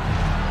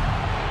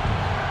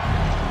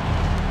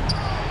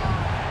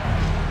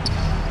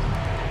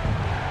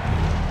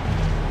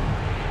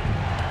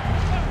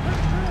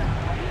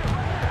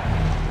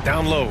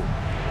 Down low.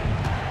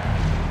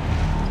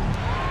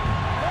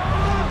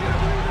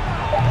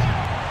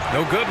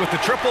 No good with the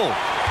triple.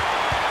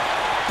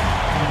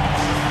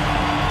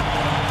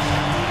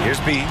 Here's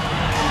B.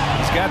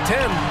 He's got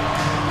 10.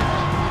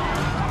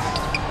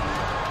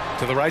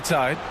 To the right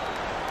side.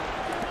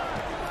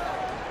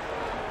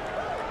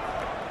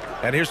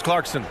 And here's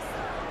Clarkson.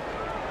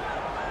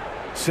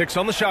 6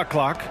 on the shot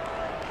clock.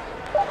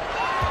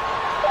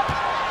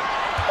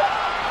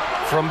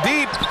 From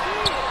deep.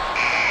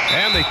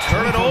 And they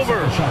turn it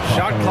over.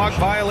 Shot clock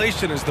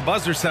violation as the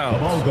buzzer sounds.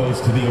 The ball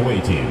goes to the away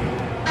team.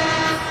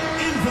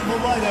 Into the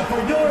lineup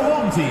for your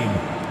home team,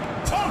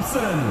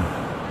 Thompson.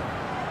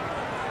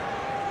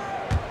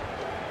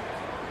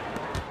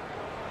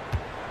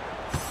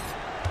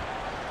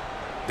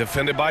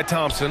 Defended by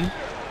Thompson.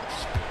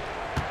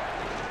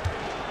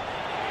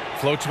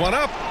 Floats one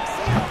up.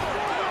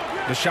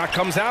 The shot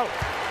comes out.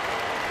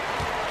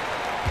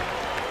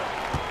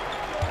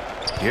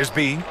 Here's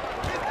B.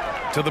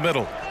 To the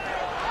middle.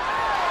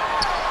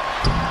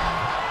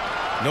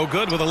 No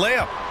good with a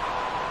layup.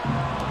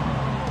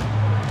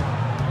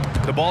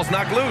 The ball's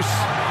knocked loose.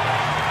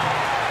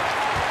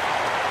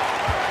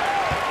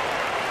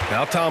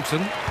 Now Thompson.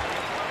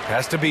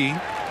 Pass to B.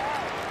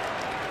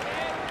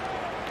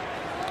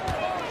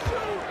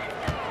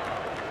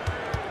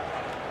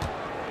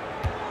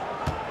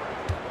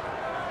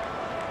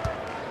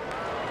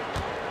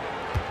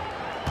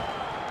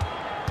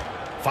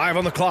 Five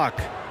on the clock.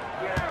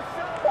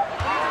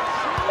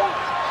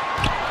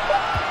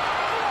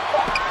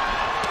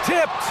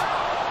 Tipped.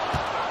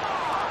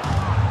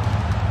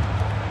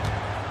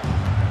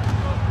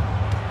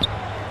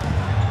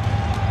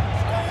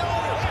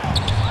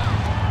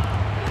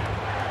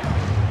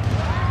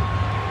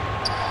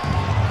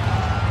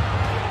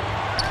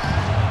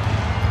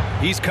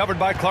 He's covered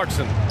by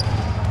Clarkson.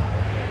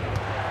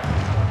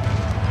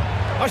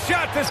 A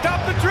shot to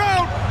stop the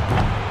drought.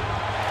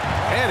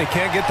 And he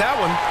can't get that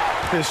one.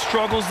 His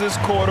struggles this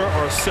quarter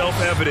are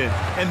self-evident,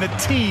 and the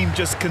team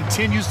just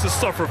continues to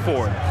suffer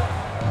for it.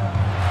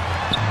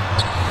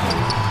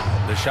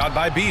 The shot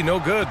by B, no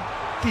good.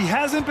 He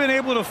hasn't been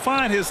able to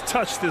find his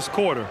touch this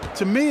quarter.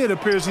 To me, it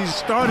appears he's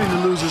starting to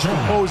lose his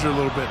composure a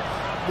little bit.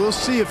 We'll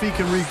see if he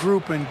can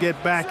regroup and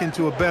get back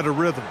into a better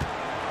rhythm.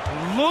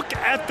 Look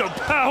at the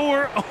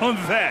power on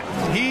that.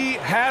 He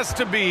has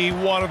to be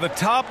one of the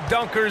top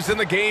dunkers in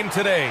the game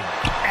today.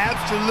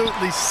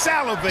 Absolutely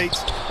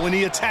salivates when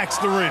he attacks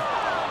the rim.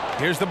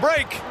 Here's the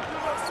break.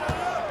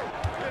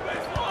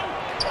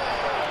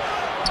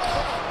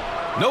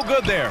 No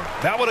good there.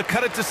 That would have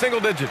cut it to single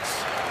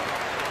digits.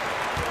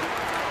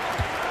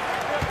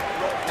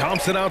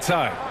 Thompson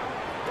outside.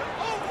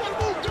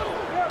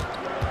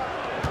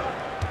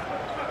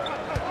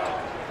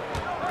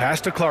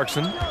 Pass to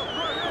Clarkson.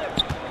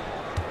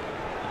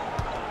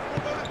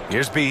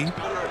 Here's B.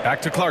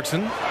 Back to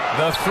Clarkson.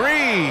 The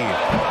three.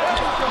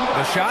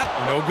 The shot,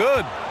 no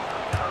good.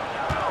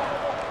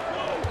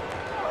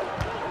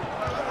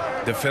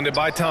 Defended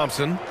by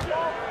Thompson.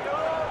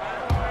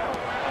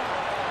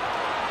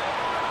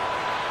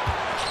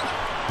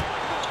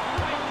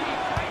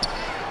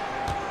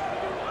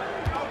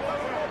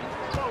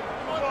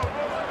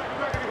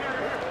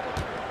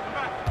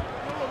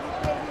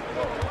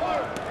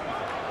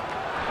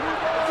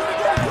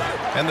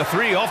 And the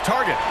three off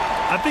target.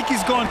 I think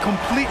he's gone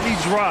completely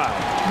dry.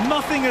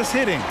 Nothing is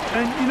hitting.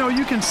 And, you know,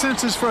 you can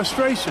sense his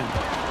frustration.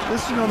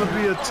 This is going to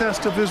be a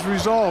test of his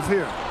resolve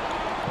here.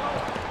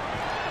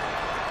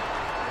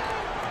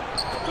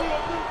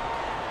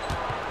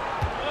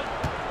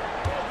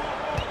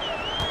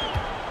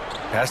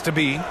 Has to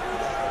be.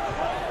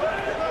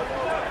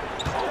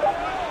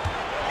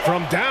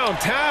 From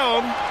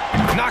downtown,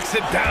 knocks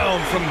it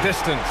down from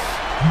distance.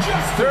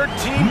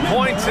 13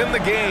 points in the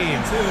game.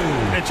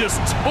 And just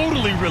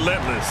totally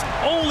relentless,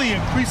 only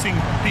increasing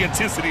the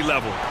intensity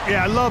level.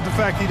 Yeah, I love the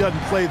fact he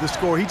doesn't play the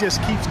score. He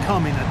just keeps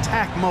coming,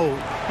 attack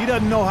mode. He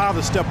doesn't know how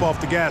to step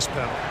off the gas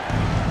pedal.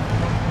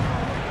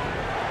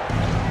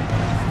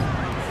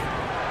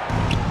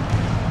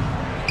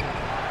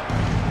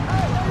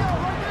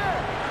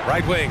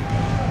 Right wing.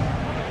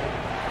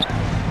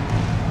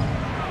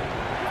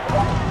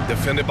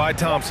 Defended by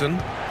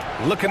Thompson.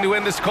 Looking to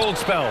end this cold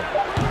spell.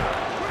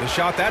 The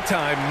shot that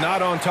time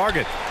not on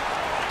target.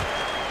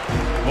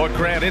 But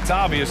Grant, it's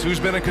obvious who's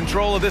been in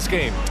control of this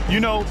game. You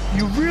know,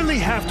 you really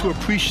have to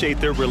appreciate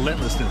their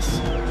relentlessness.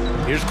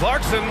 Here's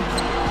Clarkson.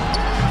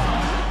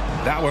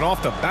 That one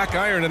off the back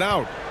iron and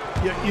out.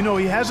 Yeah, you know,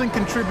 he hasn't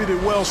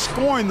contributed well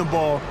scoring the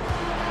ball,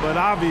 but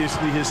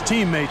obviously his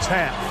teammates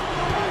have.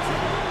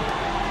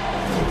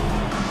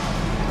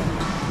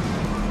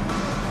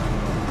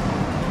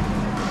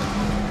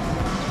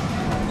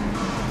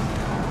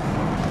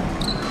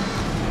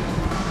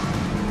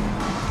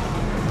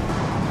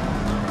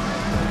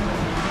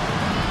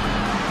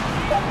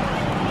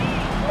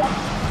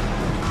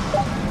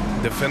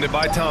 Defended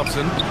by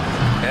Thompson,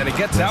 and he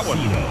gets that one.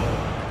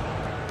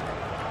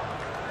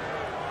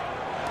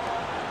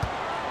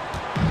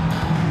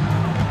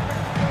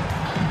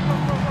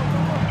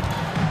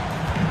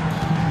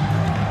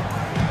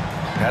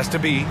 Has to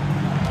be.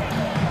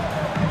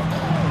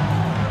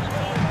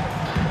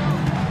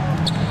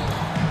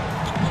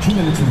 Two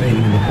minutes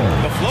remaining in the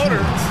third. The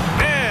floater,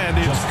 and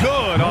it's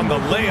good on the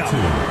layup.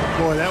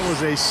 Boy, that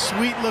was a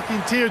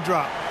sweet-looking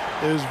teardrop.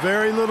 There's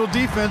very little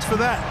defense for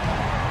that.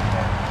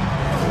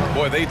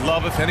 Boy, they'd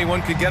love if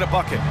anyone could get a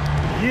bucket.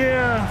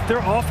 Yeah, their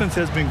offense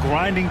has been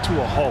grinding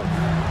to a halt.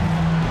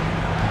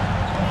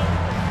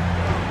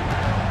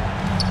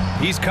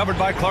 He's covered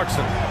by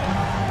Clarkson.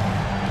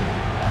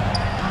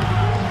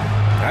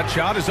 That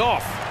shot is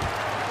off.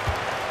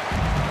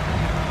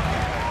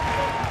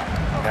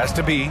 Has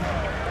to be.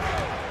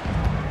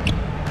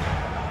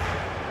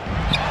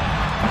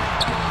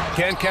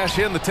 Can't cash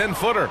in the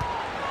 10-footer.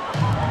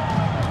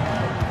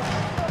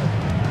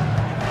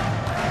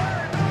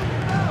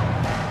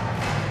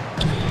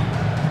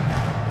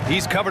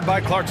 He's covered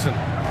by Clarkson.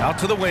 Out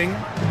to the wing.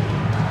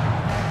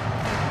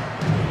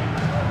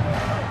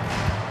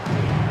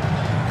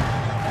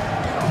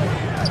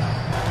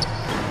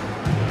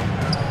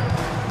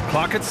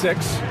 Clock at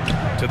 6.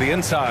 To the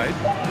inside.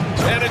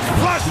 And it's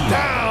flushed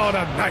down.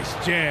 A nice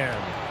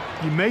jam.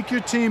 You make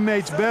your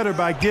teammates better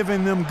by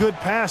giving them good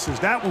passes.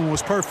 That one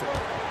was perfect.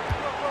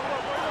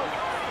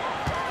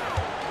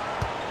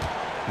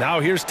 Now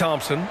here's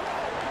Thompson.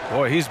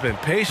 Boy, he's been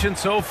patient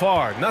so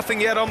far. Nothing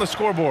yet on the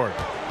scoreboard.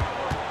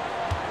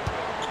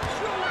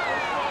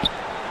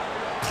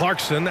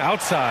 Clarkson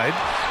outside.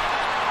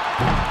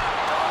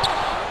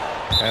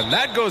 And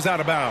that goes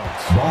out of bounds.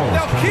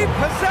 They'll keep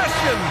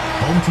possession.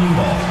 Home team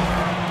ball.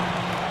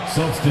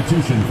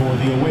 Substitution for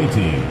the away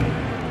team.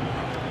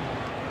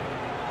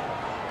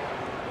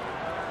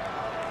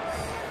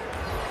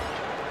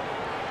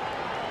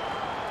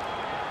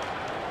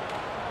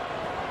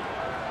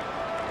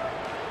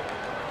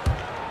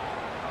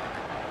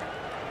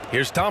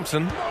 Here's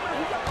Thompson.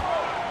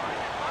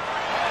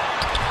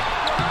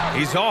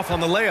 He's off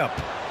on the layup.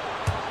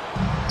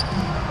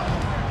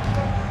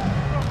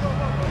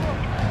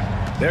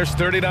 There's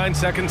 39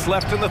 seconds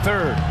left in the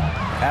third.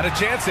 Had a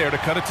chance there to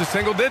cut it to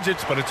single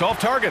digits, but it's off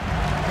target.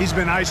 He's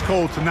been ice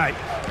cold tonight.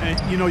 And,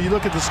 you know, you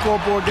look at the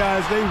scoreboard,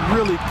 guys, they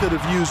really could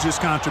have used his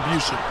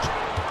contribution.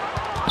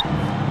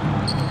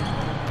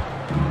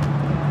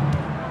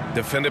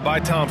 Defended by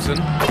Thompson.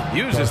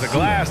 Uses the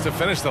glass to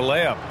finish the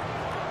layup.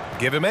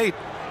 Give him 8.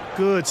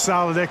 Good,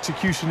 solid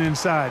execution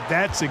inside.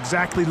 That's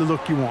exactly the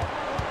look you want.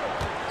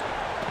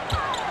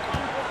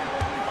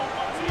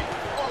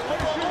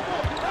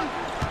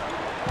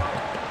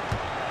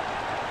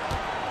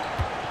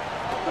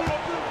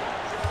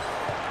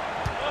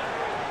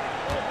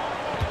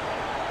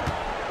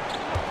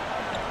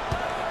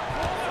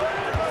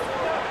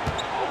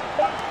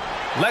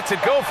 Lets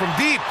it go from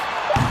deep.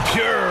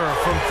 Pure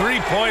from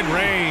three-point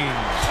range.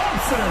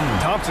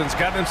 Thompson's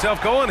gotten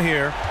himself going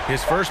here.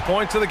 His first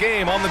points of the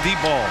game on the deep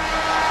ball.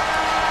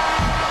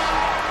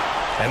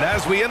 And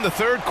as we end the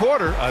third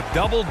quarter, a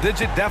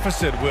double-digit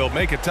deficit will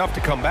make it tough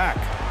to come back.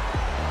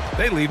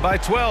 They lead by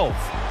 12.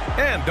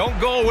 And don't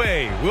go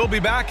away. We'll be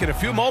back in a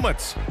few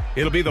moments.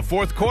 It'll be the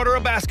fourth quarter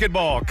of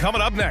basketball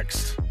coming up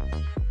next.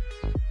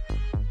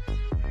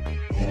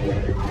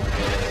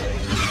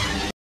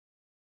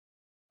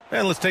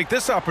 And let's take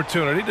this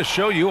opportunity to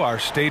show you our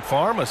State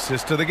Farm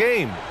assist to the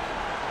game.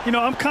 You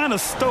know, I'm kind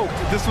of stoked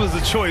this was a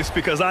choice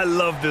because I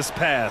love this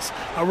pass.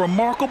 A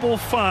remarkable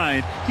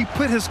find. He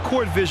put his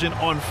court vision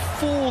on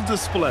full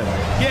display.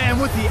 Yeah,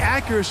 and with the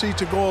accuracy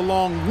to go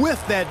along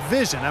with that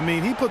vision. I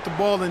mean, he put the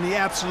ball in the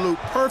absolute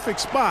perfect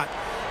spot.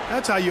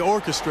 That's how you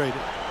orchestrate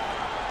it.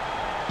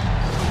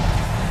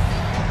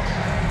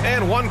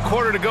 And 1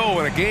 quarter to go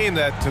in a game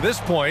that, to this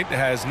point,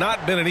 has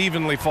not been an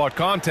evenly fought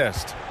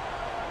contest.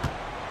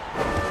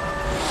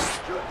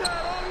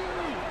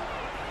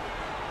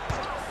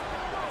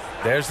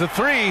 There's the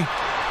 3.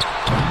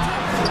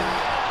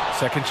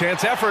 Second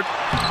chance effort.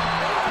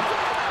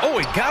 Oh,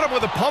 he got him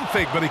with a pump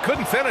fake, but he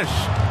couldn't finish.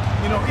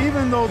 You know,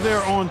 even though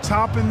they're on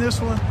top in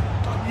this one,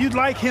 you'd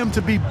like him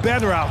to be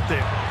better out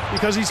there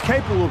because he's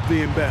capable of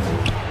being better.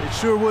 It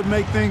sure would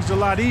make things a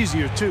lot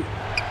easier, too.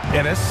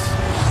 Ennis.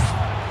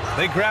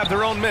 They grab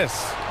their own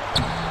miss.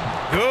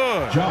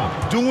 Good.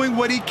 Doing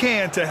what he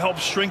can to help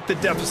shrink the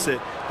deficit,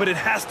 but it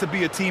has to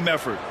be a team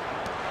effort.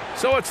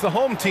 So it's the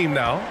home team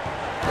now.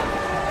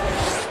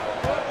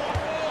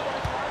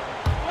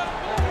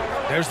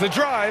 There's the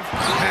drive,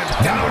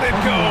 and down it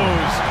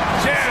goes.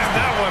 Jam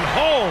that one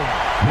home.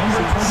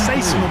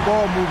 Sensational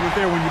ball movement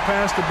there. When you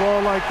pass the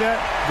ball like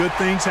that, good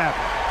things happen.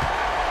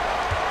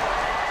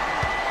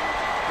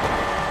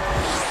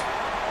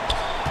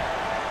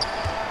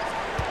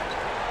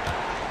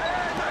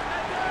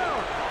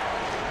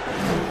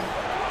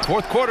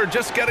 Fourth quarter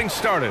just getting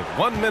started.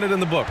 1 minute in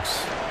the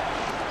books.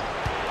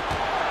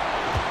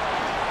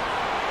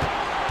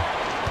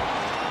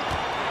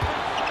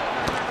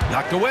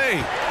 Knocked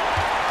away.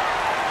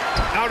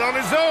 Out on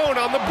his own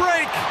on the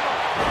break.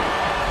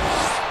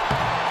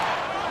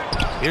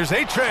 Here's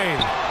A-Train.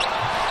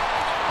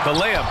 The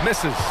layup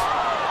misses.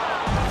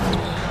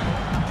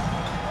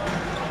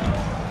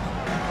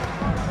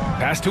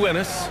 Pass to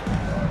Ennis.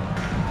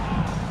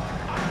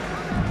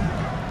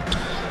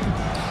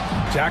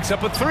 Jacks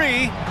up a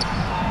 3.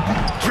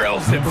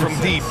 Drills it from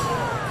deep.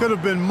 Could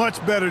have been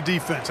much better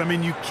defense. I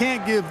mean, you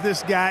can't give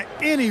this guy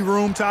any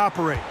room to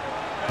operate.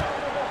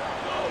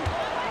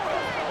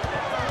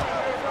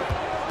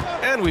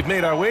 And we've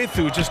made our way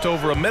through just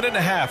over 1.5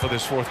 minutes of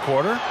this fourth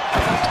quarter.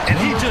 And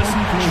he just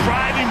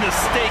driving the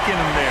stake in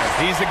him there.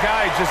 He's a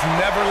guy who just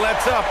never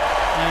lets up.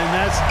 And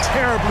that's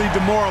terribly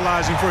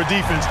demoralizing for a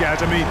defense,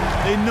 guys. I mean,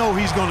 they know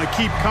he's going to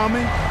keep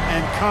coming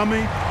and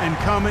coming and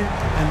coming,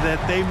 and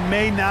that they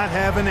may not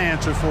have an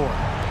answer for it.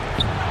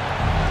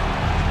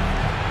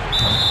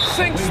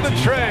 Sinks the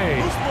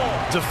tray.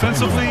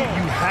 Defensively,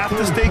 you have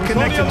to stay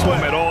connected to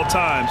him at all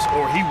times,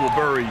 or he will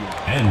bury you.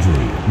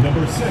 Andrew,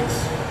 number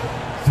 6,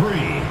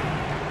 3.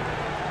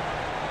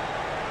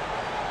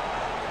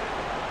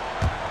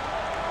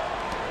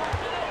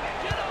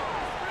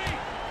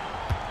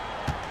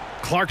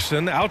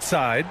 Clarkson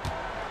outside.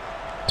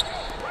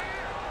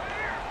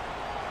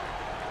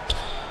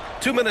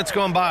 2 minutes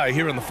gone by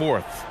here in the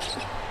fourth.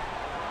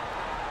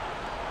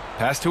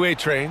 Pass to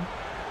A-Train.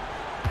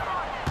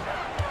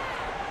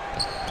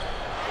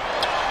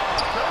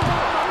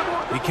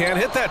 He can't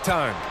hit that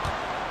time.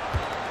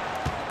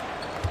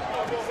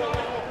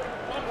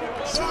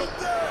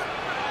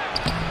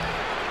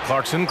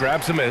 Clarkson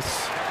grabs a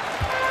miss.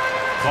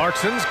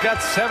 Clarkson's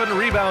got 7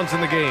 rebounds in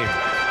the game.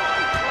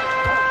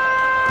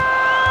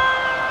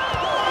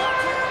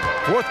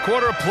 Fourth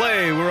quarter of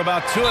play. We're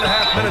about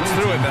 2.5 minutes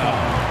through it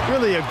now.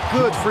 Really a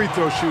good free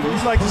throw shooter.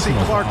 You'd like to see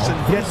Clarkson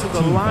get to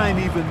the line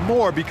even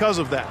more because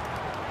of that.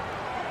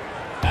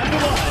 At the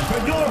line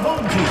for your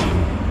home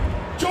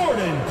team,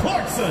 Jordan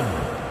Clarkson,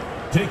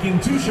 taking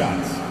 2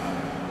 shots.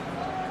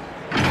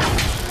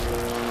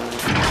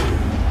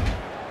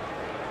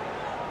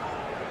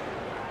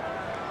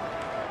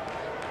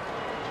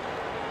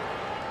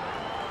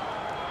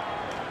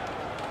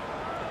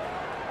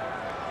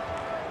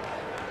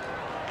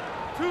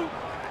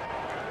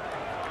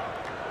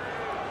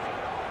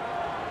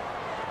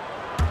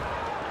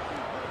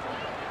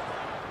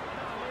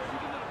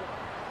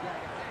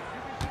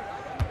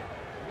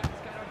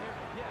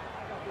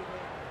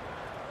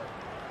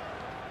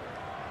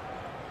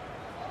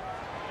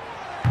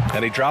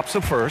 And he drops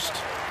the first.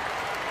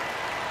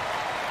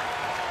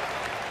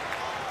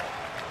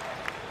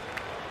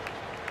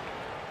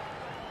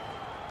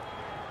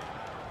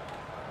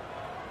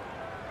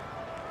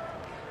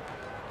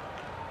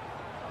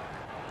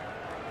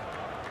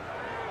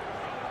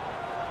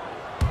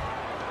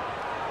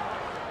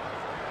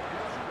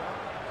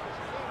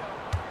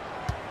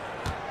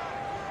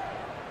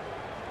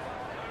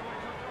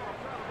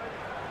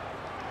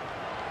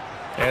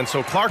 And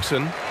so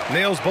Clarkson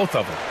nails both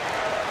of them.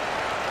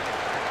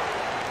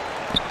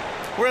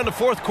 We're in the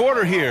fourth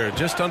quarter here,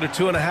 just under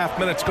 2.5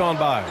 minutes gone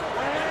by.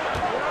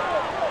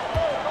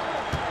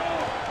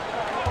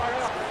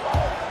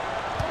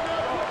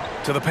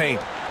 To the paint.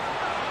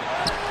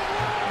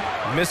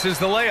 Misses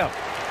the layup.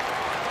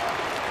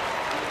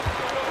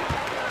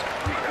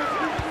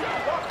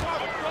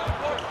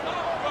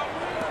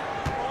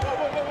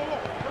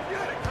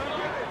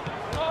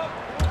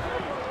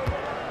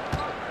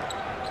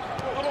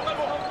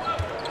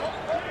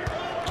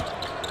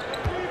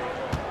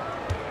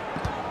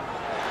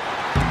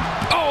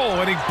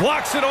 and he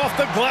blocks it off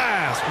the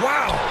glass.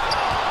 Wow.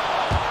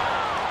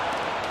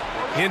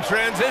 In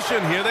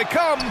transition, here they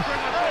come.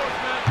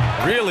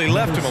 Really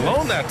left him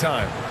alone that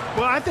time.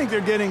 Well, I think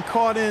they're getting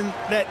caught in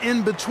that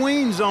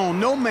in-between zone,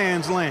 no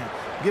man's land,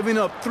 giving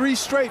up 3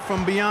 straight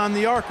from beyond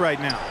the arc right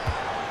now.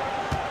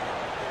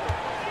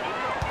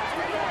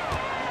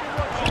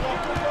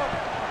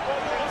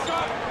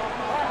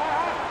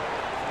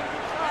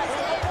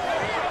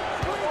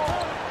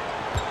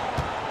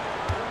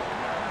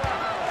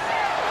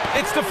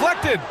 It's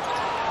deflected.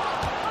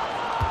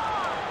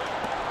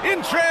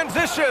 In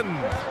transition.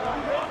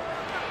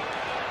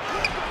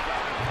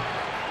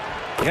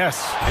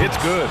 Yes, it's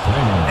good.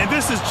 And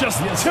this is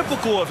just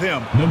typical of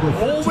him.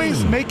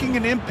 Always making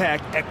an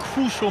impact at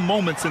crucial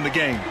moments in the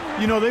game.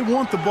 You know, they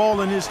want the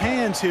ball in his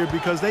hands here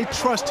because they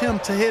trust him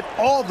to hit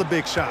all the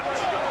big shots.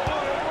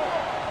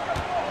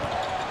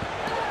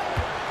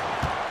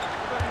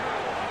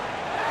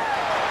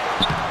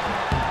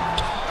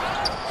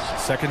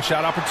 Second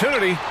shot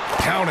opportunity.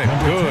 Count it.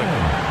 Good.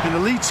 An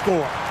elite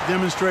scorer,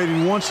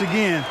 demonstrating once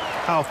again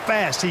how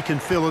fast he can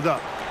fill it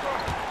up.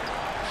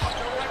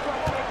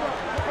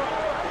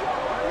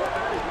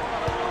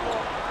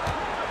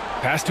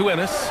 Pass to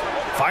Ennis.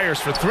 Fires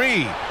for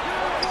 3.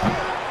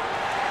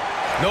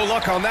 No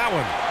luck on that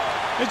one.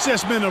 It's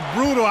just been a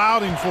brutal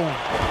outing for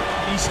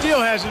him. He still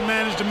hasn't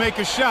managed to make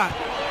a shot,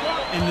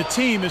 and the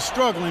team is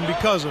struggling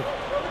because of it.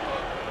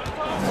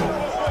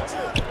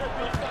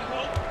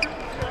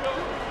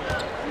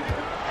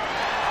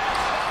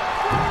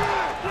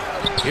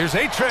 Here's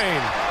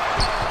A-Train.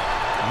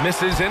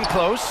 Misses in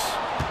close.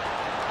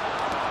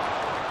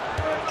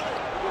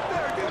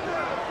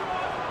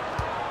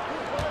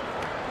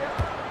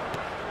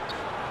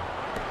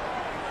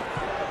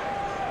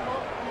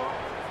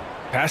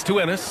 Pass to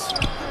Ennis.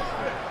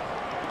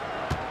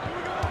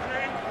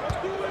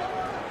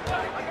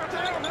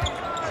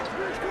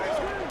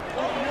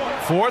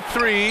 For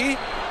 3.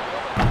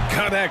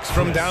 Connects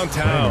from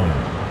downtown.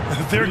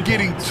 They're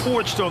getting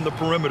torched on the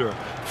perimeter.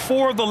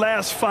 4 of the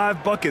last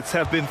 5 buckets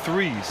have been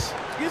threes.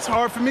 It's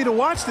hard for me to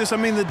watch this. I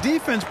mean, the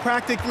defense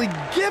practically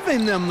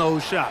giving them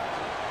those shots.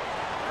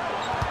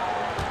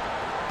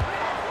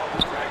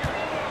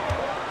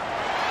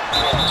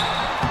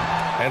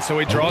 And so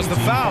he draws the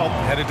foul,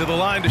 headed to the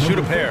line to shoot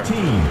a pair.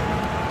 13.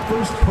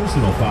 First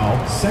personal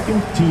foul,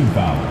 second team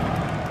foul.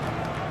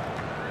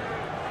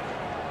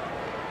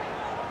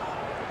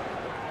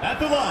 At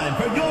the line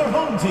for your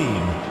home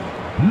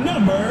team,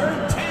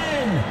 number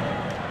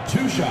 10.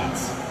 2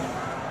 shots.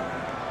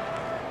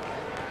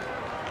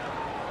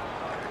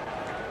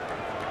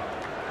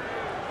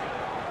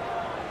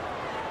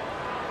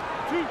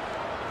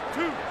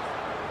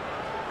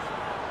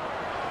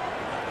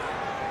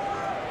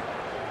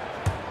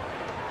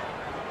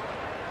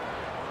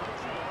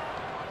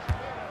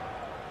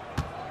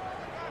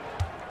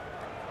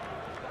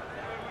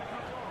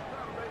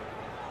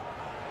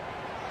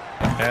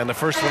 And the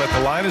first one at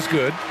the line is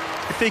good.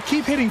 If they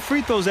keep hitting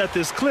free throws at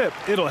this clip,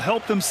 it'll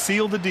help them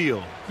seal the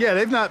deal. Yeah,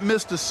 they've not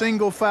missed a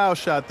single foul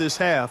shot this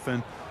half,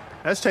 and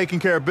that's taking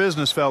care of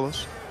business,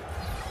 fellas.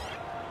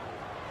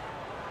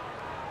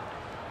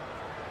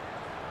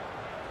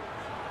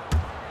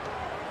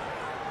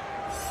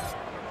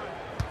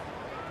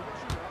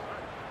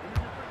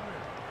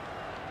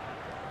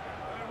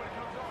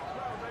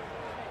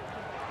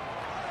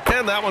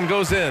 And that one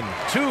goes in.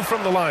 2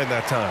 from the line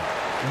that time.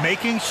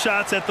 Making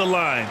shots at the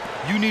line.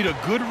 You need a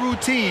good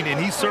routine, and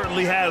he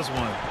certainly has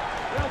one.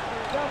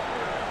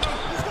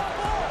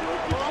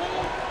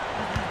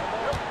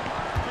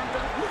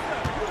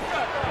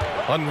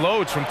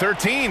 Unloads from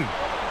 13.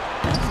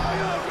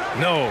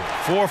 No.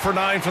 4 for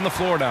 9 from the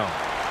floor now.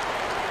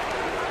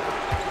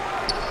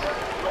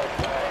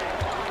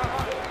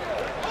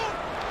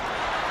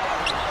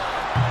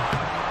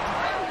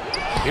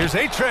 Here's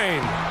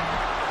A-Train.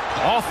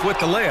 Off with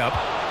the layup.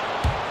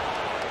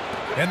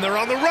 And they're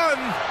on the run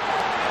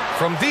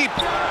from deep.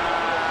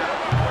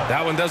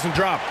 That one doesn't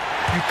drop.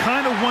 You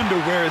kind of wonder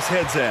where his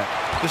head's at.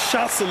 The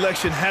shot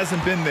selection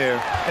hasn't been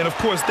there. And, of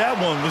course, that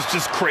one was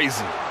just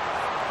crazy.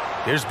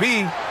 Here's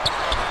B.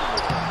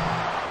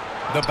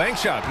 The bank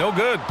shot, no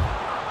good.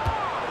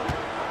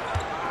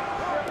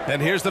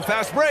 And here's the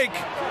fast break.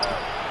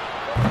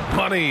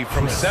 Money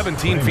from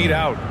 17 feet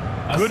out.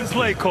 Good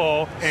play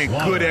call and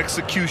good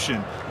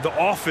execution. The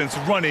offense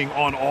running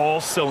on all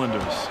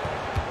cylinders.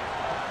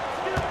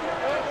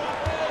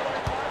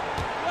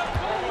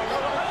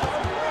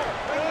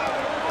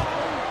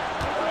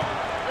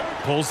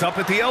 Pulls up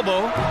at the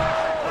elbow.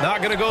 Not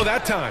going to go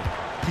that time.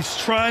 He's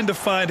trying to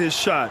find his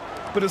shot,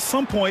 but at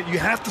some point you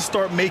have to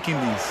start making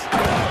these.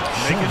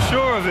 Making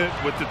sure of it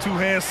with the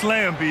 2-hand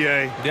slam,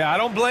 BA. Yeah, I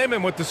don't blame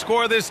him. With the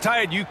score this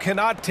tight, you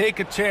cannot take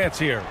a chance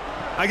here.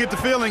 I get the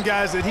feeling,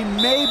 guys, that he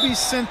may be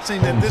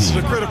sensing that this is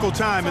a critical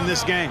time in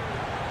this game.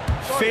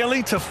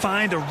 Failing to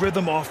find a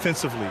rhythm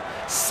offensively,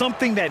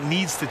 something that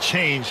needs to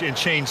change and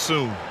change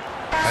soon.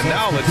 And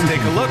now let's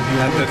take a look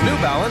at the New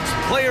Balance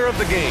Player of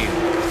the Game.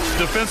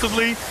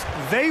 Defensively,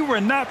 They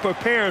were not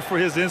prepared for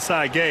his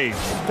inside game.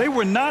 They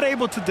were not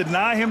able to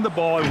deny him the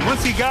ball, and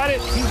once he got it,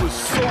 he was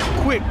so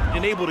quick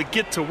and able to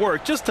get to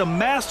work. Just a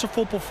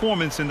masterful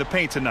performance in the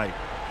paint tonight.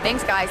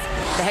 Thanks, guys.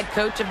 The head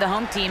coach of the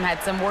home team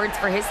had some words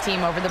for his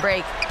team over the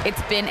break.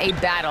 It's been a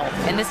battle,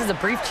 and this is a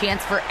brief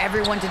chance for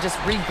everyone to just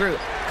regroup,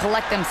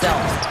 collect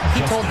themselves.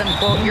 He told them,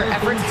 quote, "Your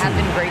efforts have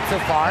been great so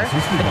far,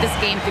 but this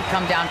game could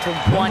come down to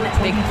one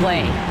big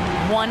play,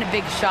 one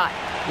big shot.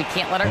 We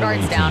can't let our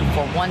guards down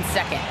for 1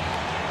 second."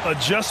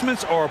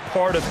 Adjustments are a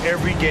part of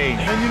every game.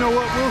 And you know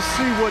what? We'll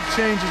see what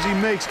changes he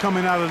makes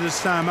coming out of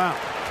this timeout.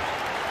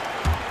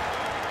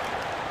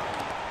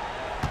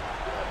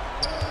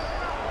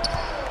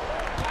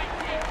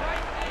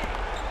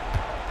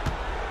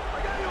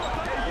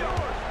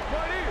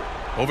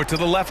 Over to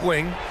the left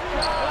wing.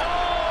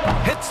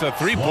 Hits a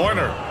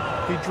three-pointer.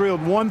 He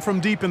drilled one from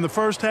deep in the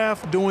first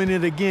half, doing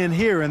it again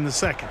here in the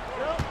second.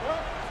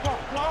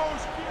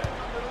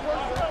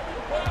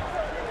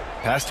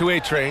 Pass to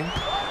A-Train.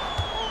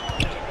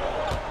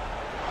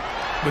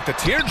 With the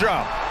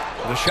teardrop.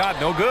 The shot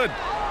no good.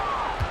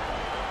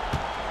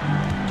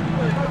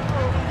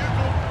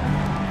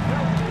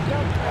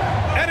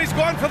 And he's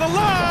going for the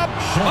lob.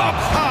 Up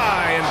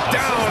high and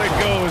down it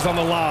goes on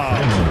the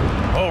lob.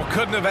 Oh,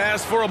 couldn't have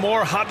asked for a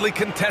more hotly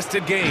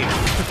contested game.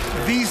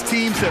 These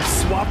teams have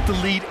swapped the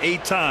lead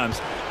 8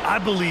 times. I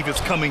believe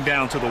it's coming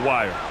down to the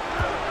wire.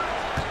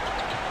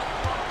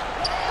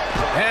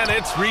 And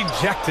it's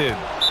rejected.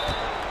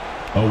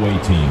 Away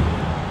team.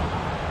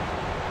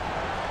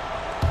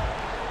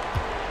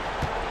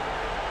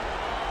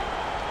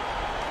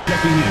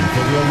 Checking in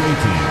for the away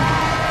team.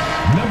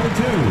 Number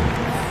 2.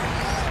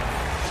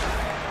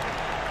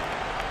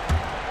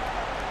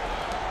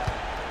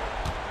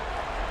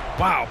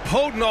 Wow,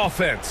 potent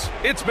offense.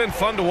 It's been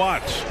fun to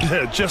watch.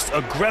 Just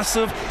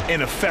aggressive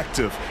and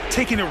effective,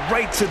 taking it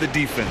right to the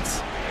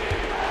defense.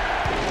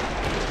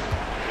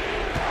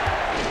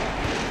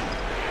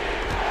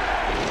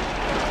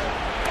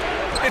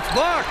 It's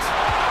blocked.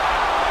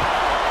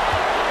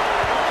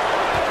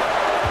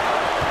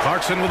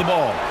 Clarkson with the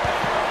ball.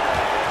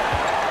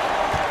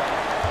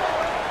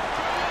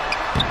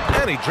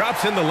 And he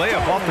drops in the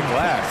layup off the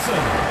glass.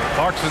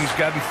 Clarkson's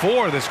gotten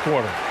 4 this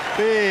quarter.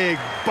 Big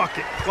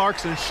bucket.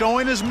 Clarkson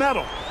showing his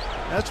mettle.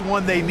 That's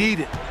one they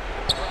needed.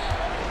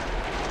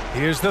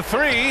 Here's the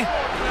 3.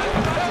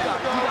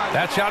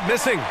 That shot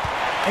missing.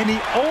 And he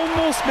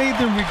almost made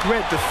them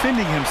regret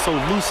defending him so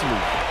loosely.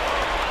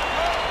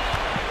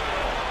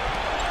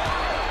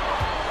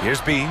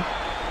 Here's B.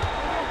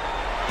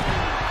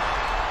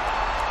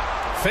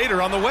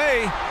 Fader on the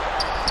way.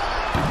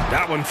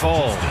 That one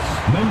falls.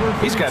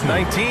 He's got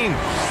 19.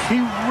 He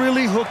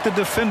really hooked the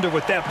defender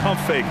with that pump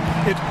fake.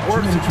 It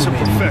worked to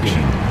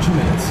perfection. 2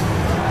 minutes.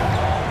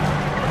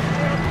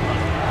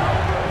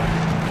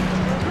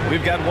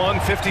 We've got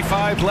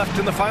 1:55 left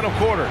in the final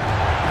quarter.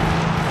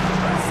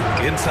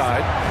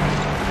 Inside.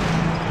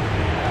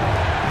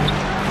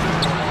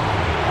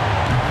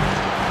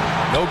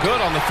 No good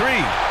on the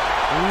 3.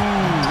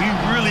 Ooh, he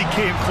really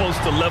came close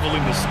to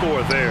leveling the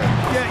score there.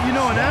 Yeah, you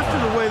know, and after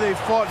the way they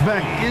fought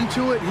back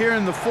into it here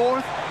in the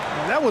 4th,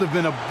 that would have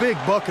been a big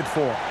bucket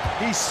for him.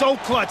 He's so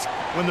clutch.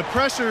 When the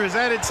pressure is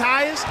at its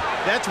highest,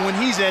 that's when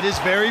he's at his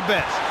very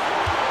best.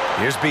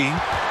 Here's B.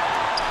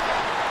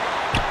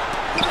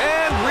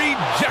 And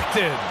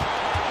rejected.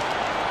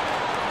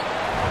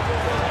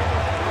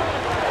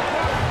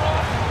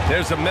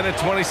 There's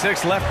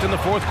 1:26 left in the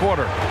 4th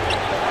quarter.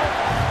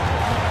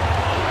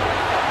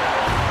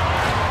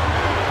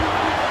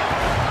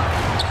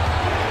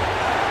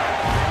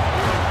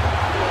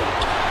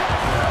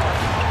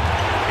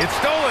 It's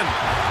stolen.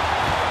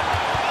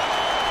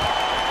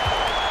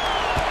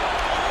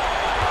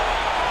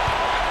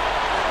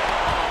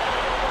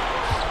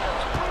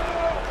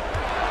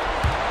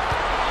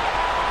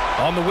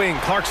 On the wing,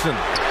 Clarkson.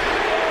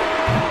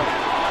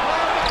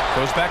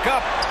 Goes back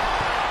up.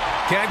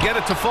 Can't get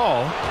it to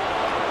fall.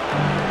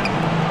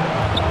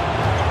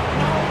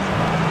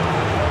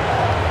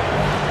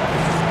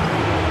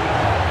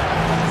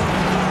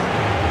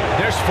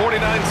 There's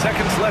 49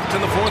 seconds left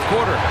in the 4th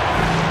quarter.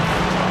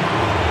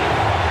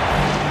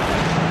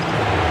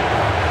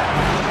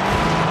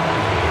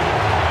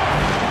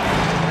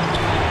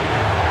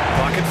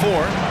 Clock at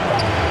 4.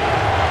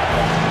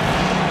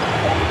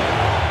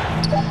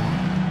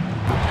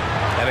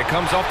 And it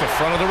comes off the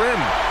front of the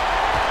rim.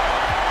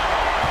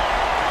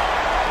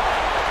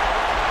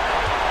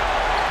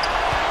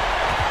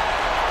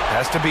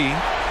 Has to be.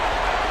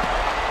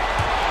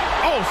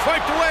 Oh,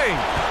 swiped away.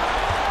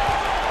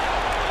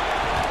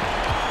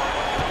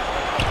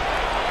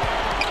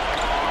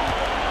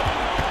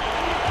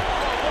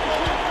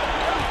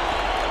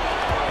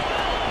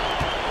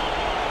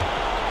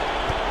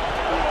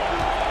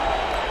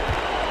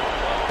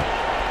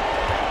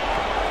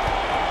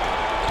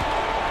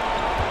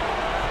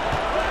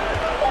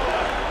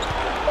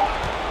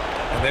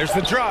 There's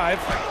the drive.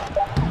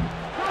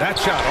 That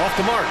shot off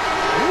the mark.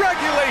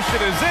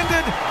 Regulation is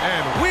ended,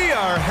 and we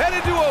are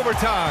headed to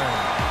overtime.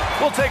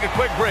 We'll take a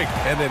quick break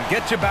and then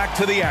get you back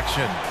to the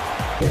action.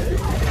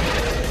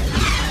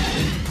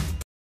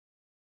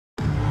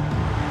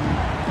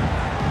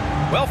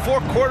 Well,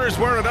 4 quarters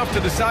weren't enough to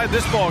decide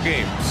this ball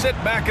game. Sit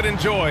back and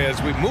enjoy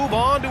as we move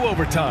on to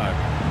overtime.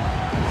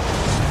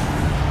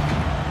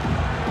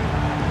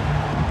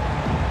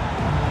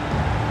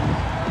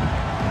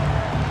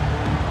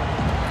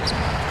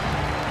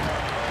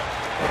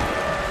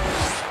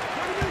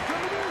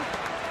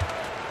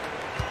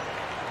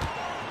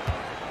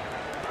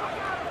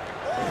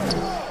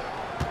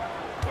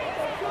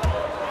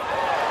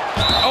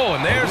 Oh,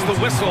 and there's the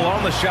whistle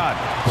on the shot.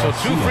 So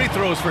 2 free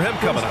throws for him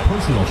coming up.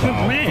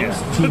 Man,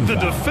 the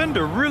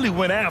defender really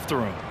went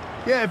after him.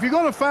 Yeah, if you're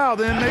going to foul,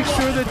 then make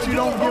sure that you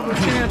don't give a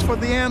chance for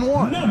the and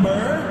one.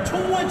 Number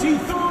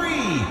 23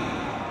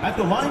 at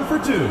the line for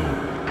 2.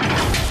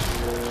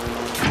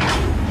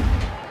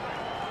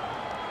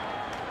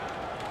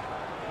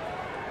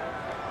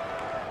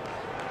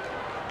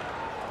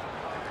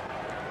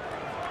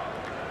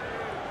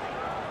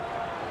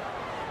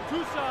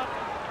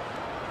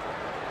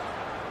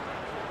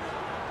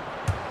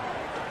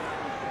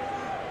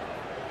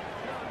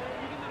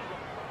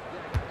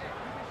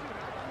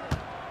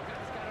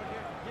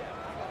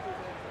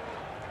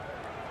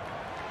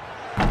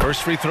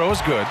 First free throw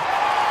is good.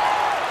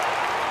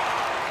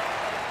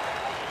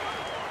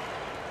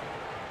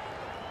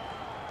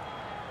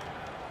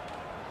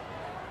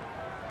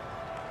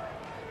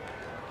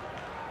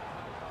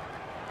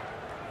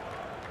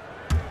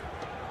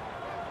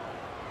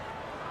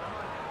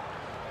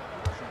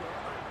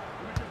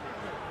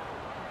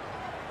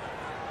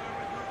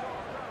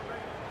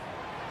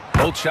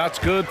 Both shots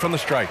good from the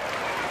strike.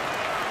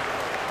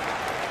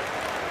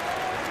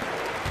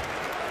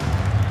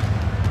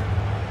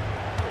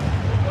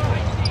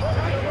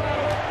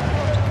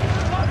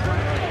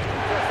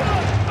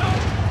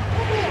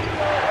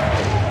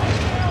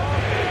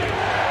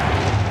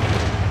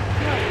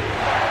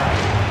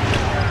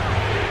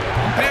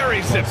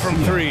 Buries it from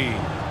 3.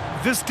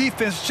 This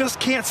defense just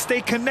can't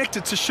stay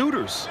connected to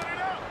shooters.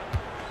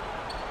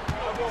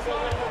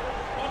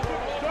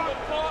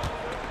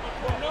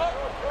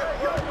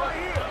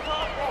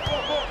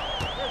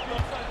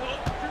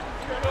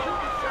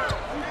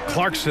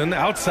 Clarkson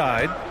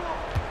outside.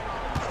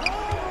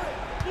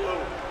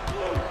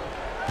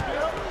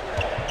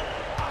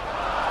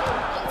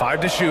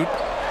 Five to shoot.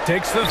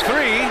 Takes the 3.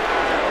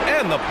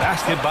 And the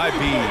basket by B.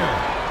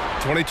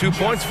 22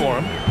 points for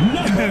him.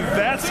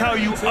 That's how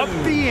you up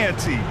the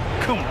ante.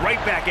 Come right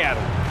back at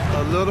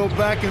him. A little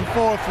back and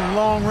forth from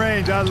long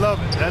range. I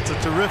love it. That's a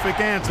terrific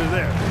answer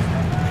there.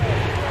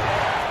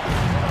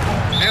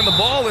 And the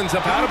ball ends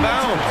up out of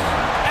bounds.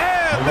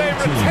 And they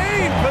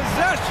retain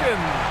possession.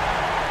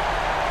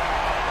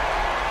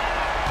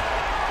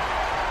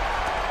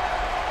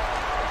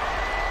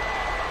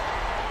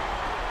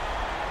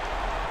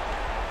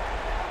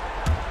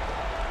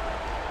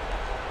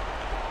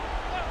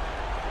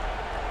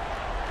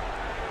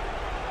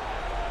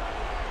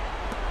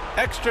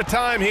 Extra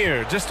time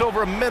here, just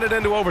over a minute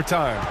into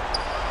overtime.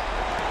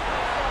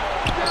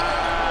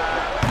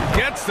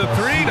 Gets the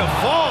 3 to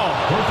fall.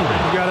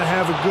 You got to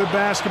have a good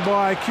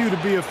basketball IQ to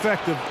be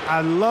effective.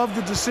 I love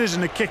the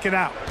decision to kick it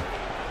out.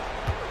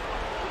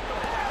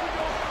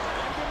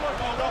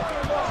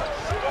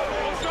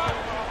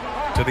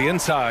 To the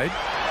inside.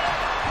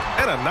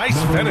 And a nice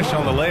finish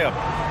on the layup.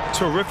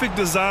 Terrific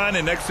design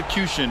and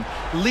execution,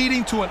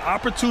 leading to an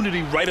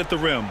opportunity right at the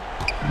rim.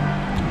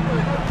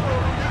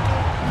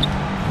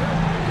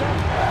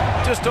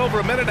 Just over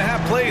a minute and a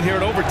half played here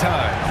at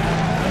overtime.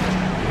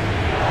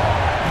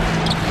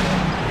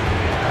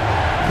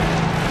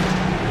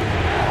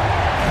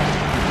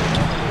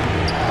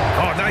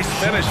 Oh, nice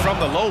finish from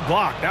the low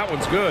block. That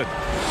one's good.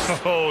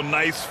 Oh,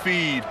 nice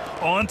feed.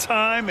 On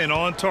time and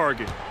on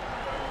target.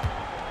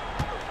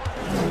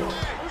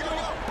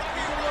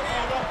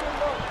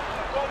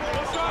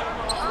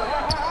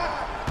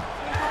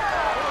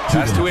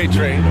 Pass to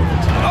A-Train.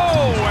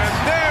 Oh, and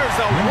there's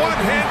a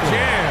one-hand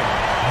jam.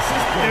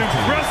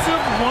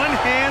 Impressive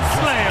one-hand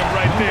slam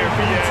right there,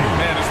 BA.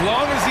 Man, as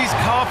long as he's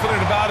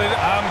confident about it,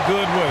 I'm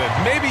good with it.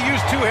 Maybe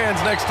use 2 hands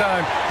next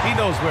time. He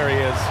knows where he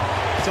is.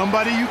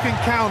 Somebody you can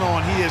count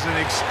on. He is an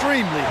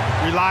extremely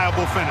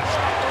reliable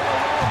finisher.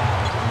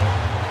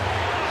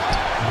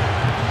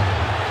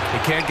 He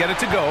can't get it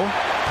to go.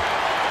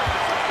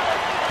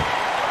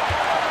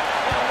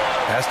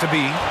 Has to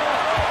be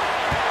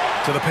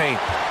to the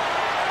paint.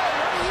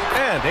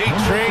 And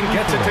A-Train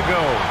gets it to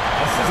go.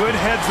 Good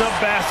heads-up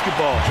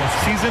basketball.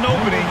 Sees an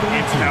opening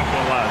and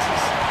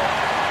capitalizes.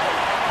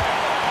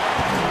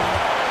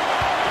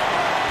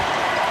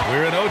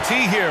 We're in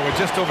OT here with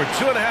just over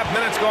 2.5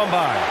 minutes gone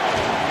by.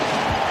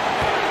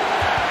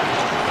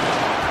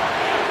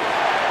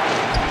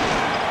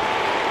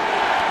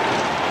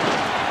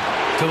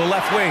 To the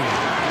left wing.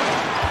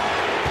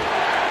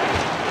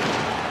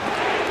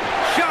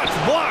 Shots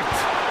blocked.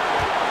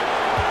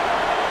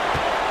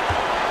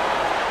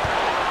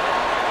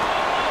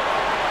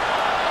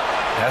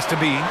 Has to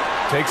be.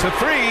 Takes a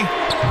 3.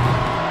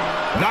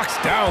 Knocks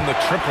down the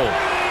triple.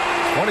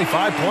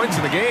 25 points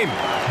in the game.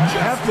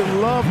 You have to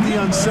love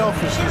the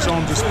unselfishness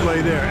on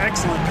display there.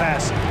 Excellent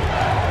passing.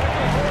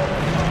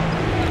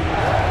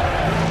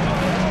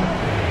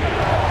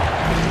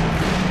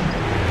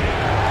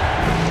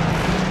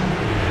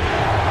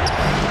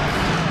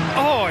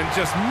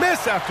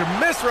 miss after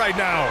miss right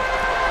now.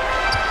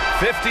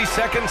 50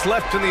 seconds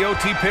left in the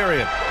OT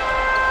period.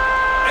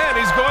 And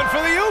he's going for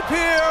the oop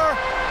here.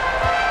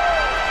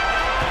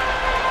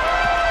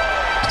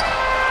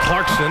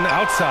 Clarkson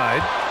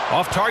outside,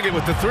 off target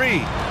with the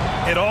 3.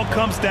 It all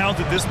comes down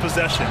to this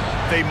possession.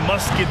 They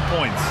must get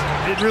points.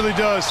 It really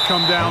does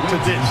come down to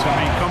this.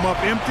 I mean, come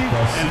up empty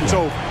and it's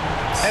over.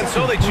 And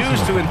so they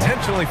choose to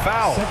intentionally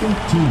foul. Second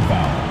team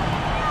foul.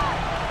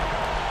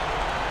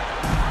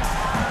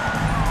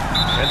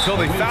 And so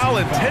they foul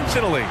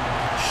intentionally.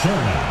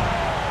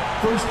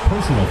 Showdown. First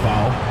personal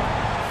foul.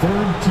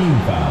 Third team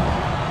foul.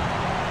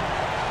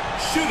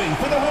 Shooting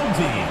for the home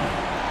team.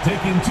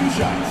 Taking 2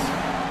 shots.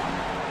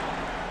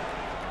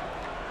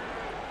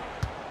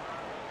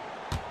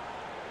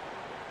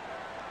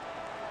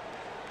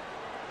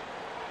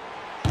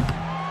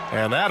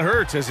 And that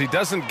hurts as he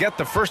doesn't get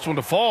the first one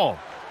to fall.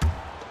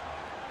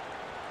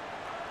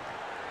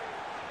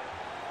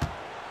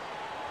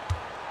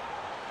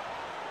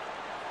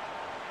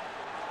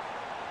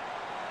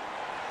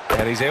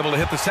 And he's able to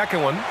hit the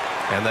second one,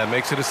 and that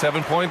makes it a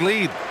 7-point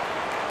lead.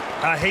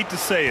 I hate to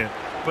say it,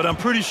 but I'm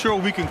pretty sure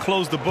we can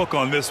close the book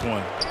on this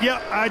one.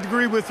 Yeah, I'd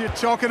agree with you.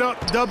 Chalk it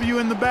up. W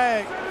in the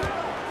bag.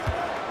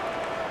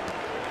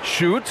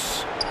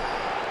 Shoots.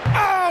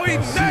 Oh, he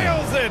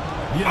nails it.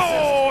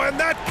 Oh, and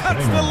that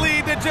cuts the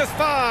lead to just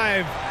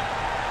 5.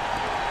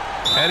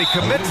 And he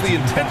commits the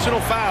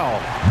intentional foul.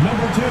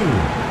 Number 2.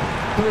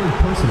 Third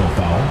personal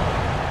foul.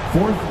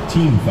 Fourth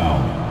team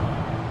foul.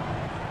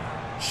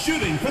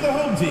 Shooting for the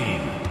home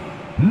team.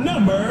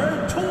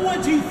 Number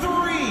 23.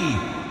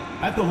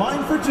 At the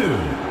line for 2.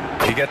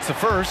 He gets the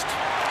first,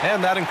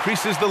 and that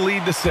increases the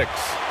lead to 6.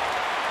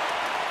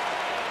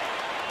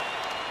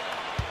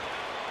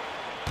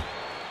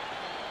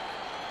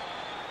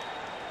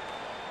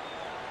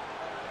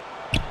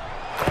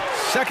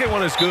 Second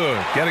one is good,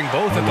 getting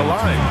both at the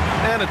line,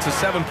 and it's a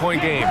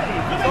 7-point game.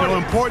 Well,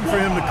 important for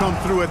him to come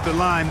through at the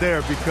line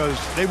there because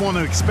they want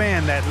to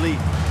expand that lead.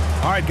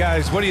 All right,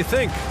 guys, what do you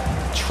think?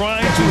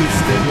 Trying to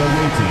extend your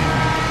rating.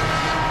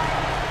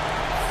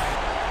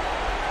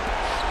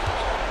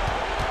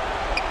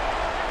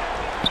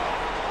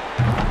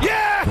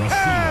 Yes!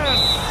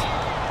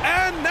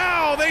 And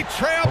now they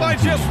trail by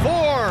just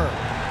 4.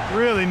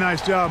 Really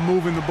nice job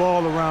moving the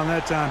ball around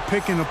that time,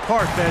 picking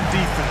apart that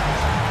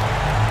defense.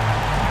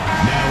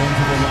 Now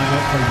into the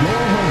lineup for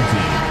your home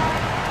team.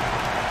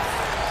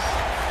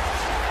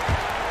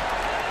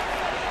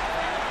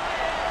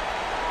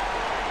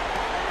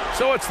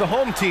 So it's the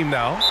home team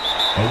now.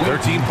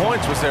 13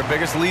 points was their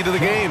biggest lead of the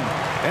game.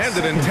 And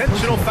an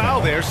intentional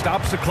foul there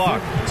stops the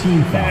clock.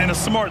 And a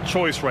smart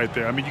choice right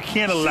there. I mean, you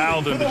can't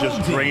allow them to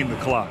just drain the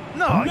clock.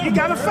 No, you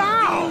got to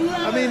foul.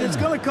 I mean, it's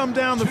going to come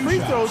down to free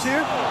throws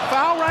here.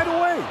 Foul right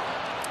away.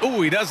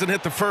 Ooh, he doesn't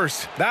hit the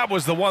first. That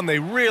was the one they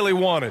really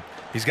wanted.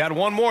 He's got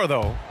one more,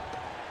 though.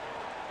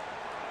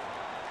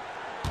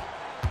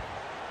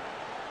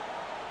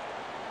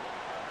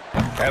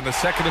 And the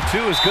second of 2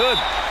 is good.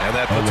 And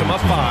that puts him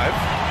up 5.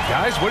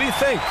 Guys, what do you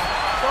think?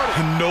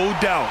 No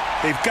doubt.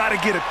 They've got to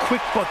get a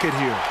quick bucket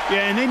here.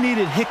 Yeah, and they need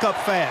it hiccup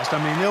fast. I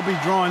mean, they'll be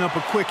drawing up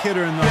a quick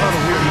hitter in the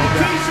huddle here, no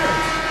doubt.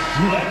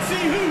 Let's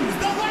see who's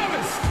the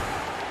loudest.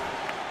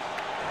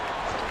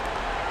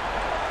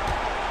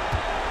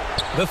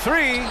 The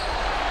 3.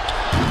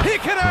 He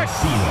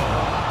connects.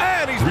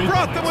 And he's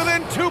brought them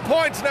within 2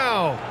 points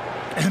now.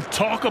 And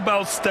talk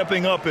about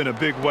stepping up in a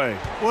big way.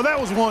 Well, that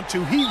was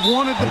 1-2. He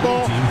wanted the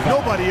ball.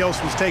 Nobody else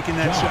was taking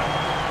that shot.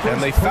 And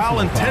they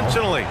foul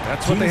intentionally.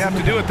 That's what they have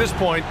to do at this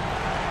point.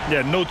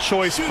 Yeah, no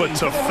choice but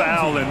to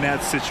foul in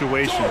that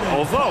situation.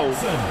 Although,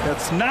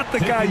 that's not the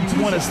guy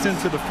you want to send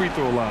to the free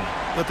throw line.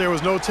 But there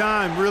was no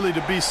time really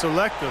to be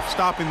selective.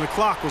 Stopping the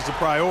clock was the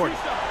priority.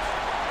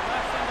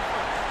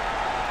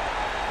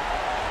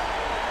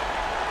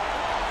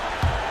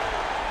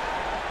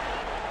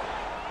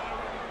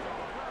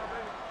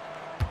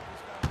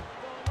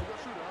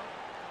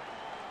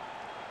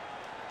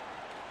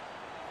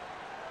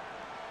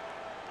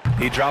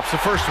 He drops the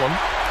first one,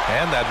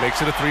 and that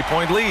makes it a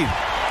 3-point lead.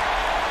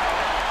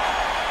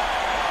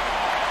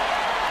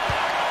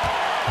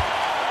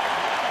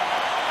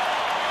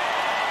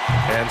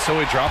 And so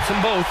he drops them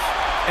both,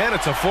 and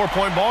it's a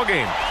 4-point ball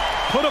game.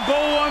 Put a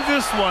bow on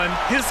this one.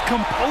 His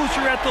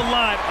composure at the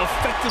line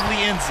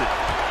effectively ends it.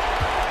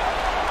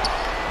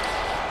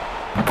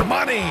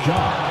 Money!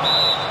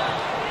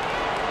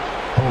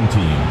 Home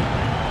team.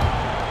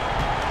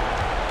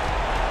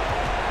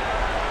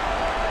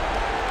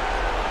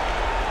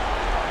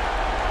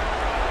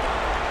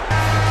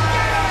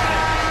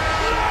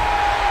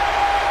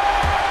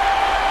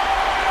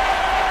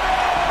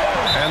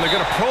 And they're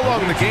going to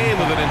prolong the game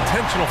with an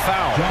intentional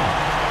foul.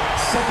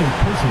 Second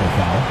personal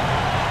foul.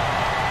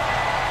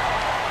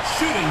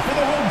 Shooting for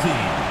the home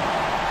team.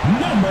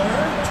 Number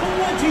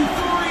 23.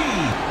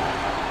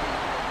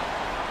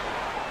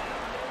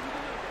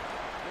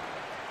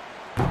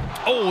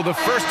 Oh, the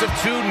first of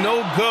 2,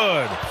 no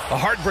good. A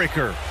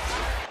heartbreaker.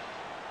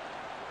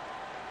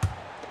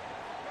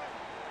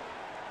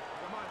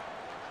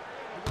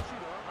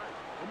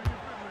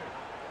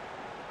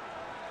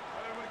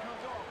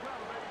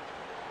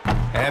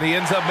 And he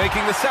ends up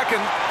making the second.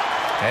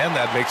 And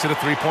that makes it a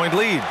 3-point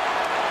lead.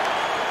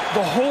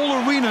 The whole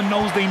arena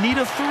knows they need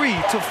a 3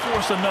 to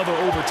force another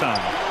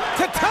overtime.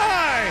 To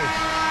tie!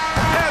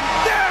 And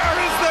there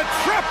is the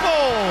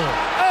triple!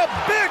 A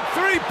big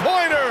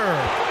three-pointer!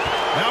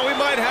 Now we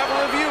might have a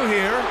review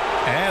here.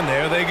 And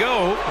there they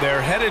go.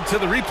 They're headed to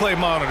the replay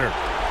monitor.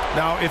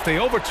 Now, if they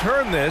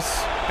overturn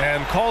this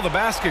and call the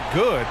basket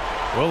good,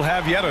 we'll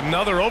have yet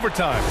another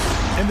overtime.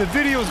 And the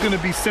video is going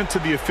to be sent to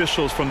the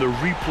officials from the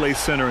replay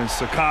center in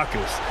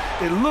Secaucus.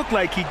 It looked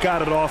like he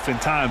got it off in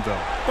time,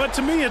 though. But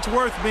to me, it's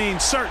worth being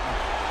certain.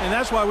 And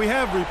that's why we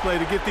have replay,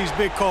 to get these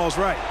big calls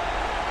right.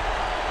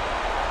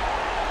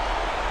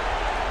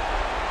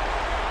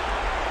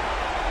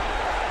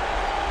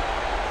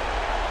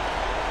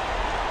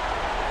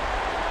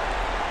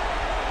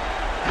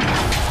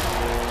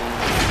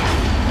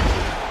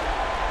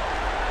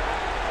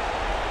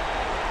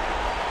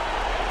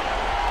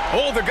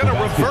 Oh, they're going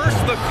to reverse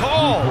the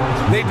call.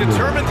 They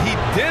determined he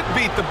did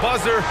beat the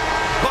buzzer.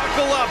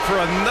 Buckle up for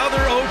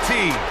another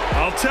OT.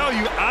 I'll tell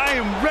you, I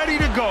am ready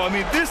to go. I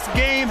mean, this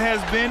game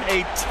has been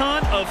a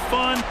ton of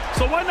fun,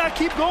 so why not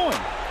keep going?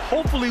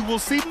 Hopefully, we'll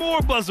see more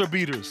buzzer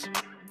beaters.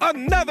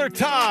 Another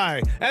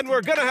tie, and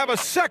we're going to have a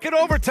second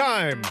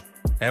overtime.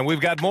 And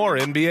we've got more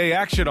NBA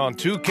action on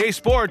 2K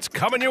Sports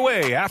coming your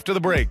way after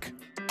the break.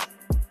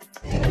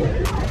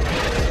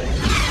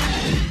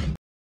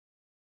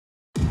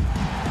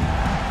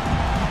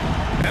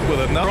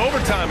 With another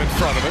overtime in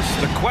front of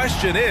us, the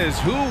question is,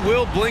 who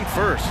will blink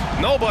first?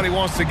 Nobody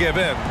wants to give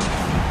in.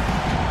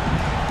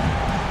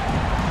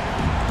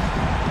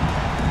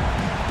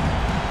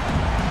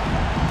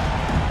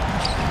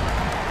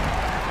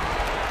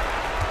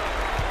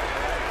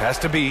 Has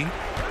to be.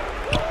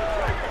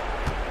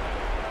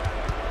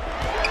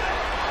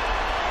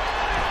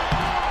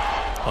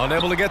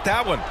 Unable to get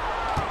that one.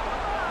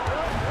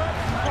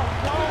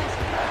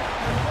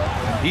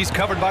 He's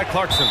covered by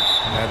Clarkson,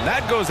 and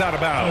that goes out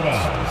of bounds.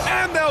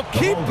 And they'll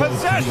keep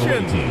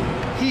possession.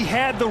 He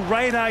had the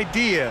right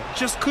idea,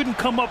 just couldn't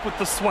come up with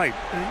the swipe.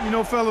 You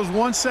know, fellas,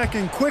 1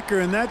 second quicker,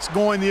 and that's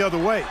going the other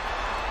way.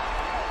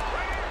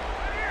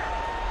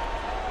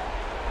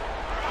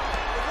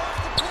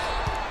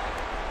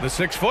 The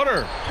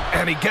 6-footer,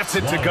 and he gets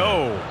it to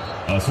go.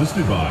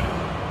 Assisted by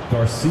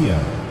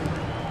Garcia.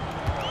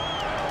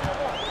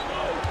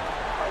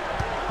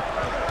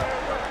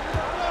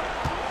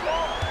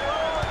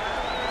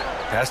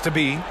 Has to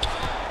be.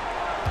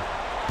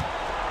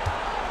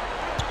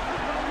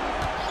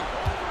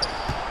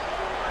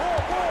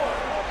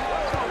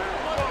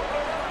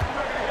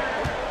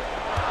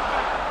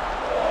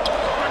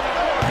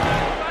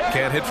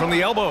 Can't hit from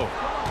the elbow.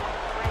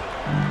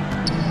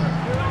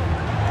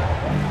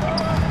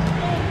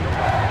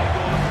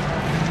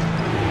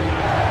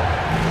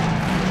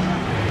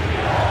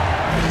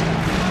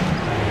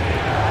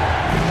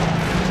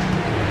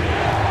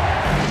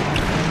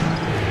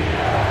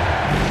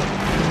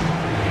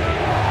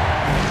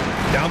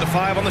 Down to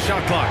 5 on the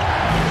shot clock.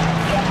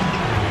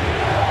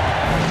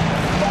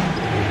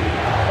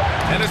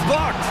 And it's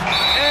blocked.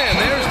 And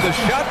there's the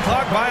shot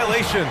clock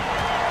violation.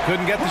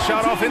 Couldn't get the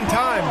shot off in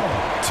time.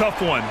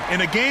 Tough one.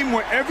 In a game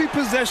where every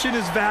possession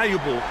is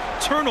valuable,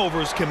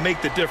 turnovers can make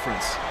the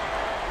difference.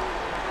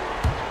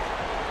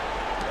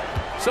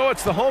 So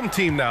it's the home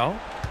team now.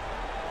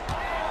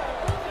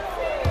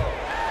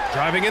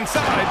 Driving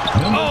inside.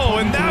 Oh,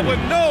 and that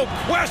one, no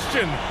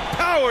question,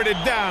 powered it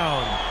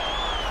down.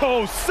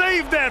 Oh,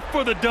 save that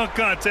for the dunk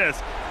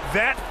contest.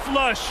 That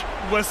flush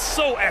was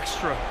so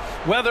extra.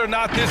 Whether or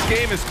not this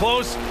game is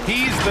close,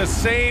 he's the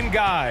same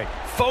guy,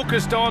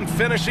 focused on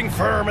finishing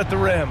firm at the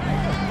rim.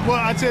 Well,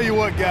 I tell you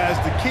what, guys,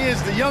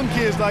 the young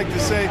kids like to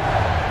say,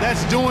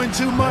 that's doing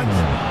too much.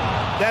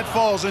 That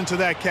falls into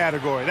that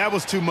category. That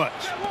was too much.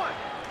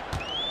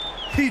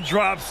 He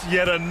drops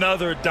yet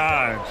another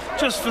dime,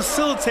 just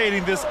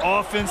facilitating this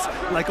offense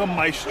like a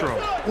maestro.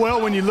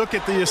 Well, when you look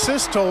at the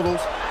assist totals,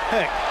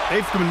 heck,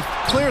 they've been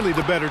clearly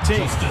the better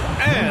team.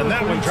 And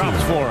that one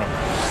drops for him.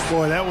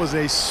 Boy, that was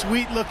a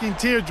sweet-looking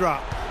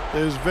teardrop.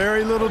 There's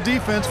very little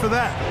defense for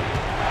that.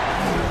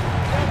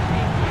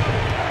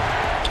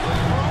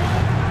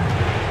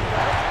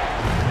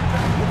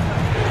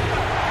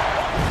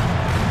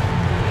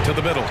 To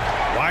the middle.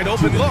 Wide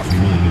open look.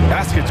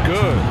 Basket's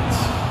good.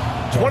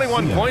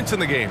 21 points in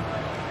the game.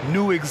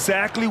 Knew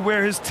exactly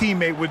where his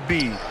teammate would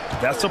be.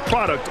 That's a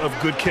product of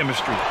good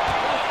chemistry.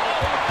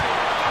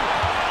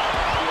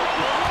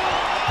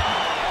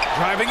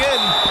 Driving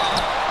in.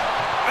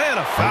 And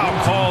a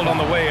foul called on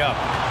the way up.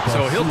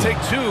 So he'll take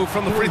 2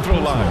 from the free throw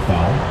line.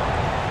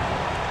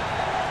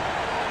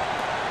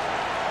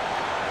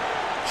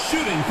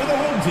 Shooting for the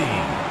home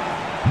team,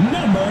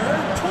 number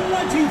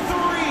 23.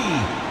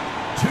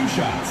 2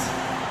 shots.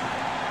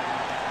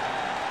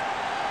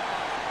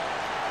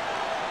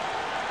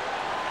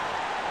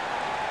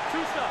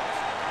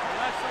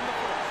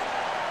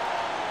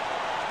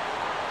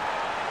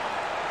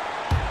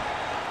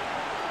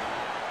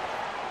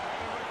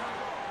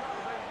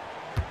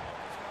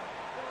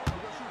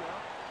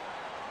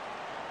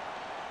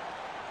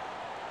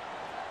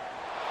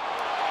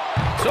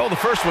 So the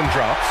first one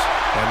drops,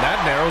 and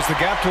that narrows the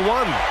gap to 1.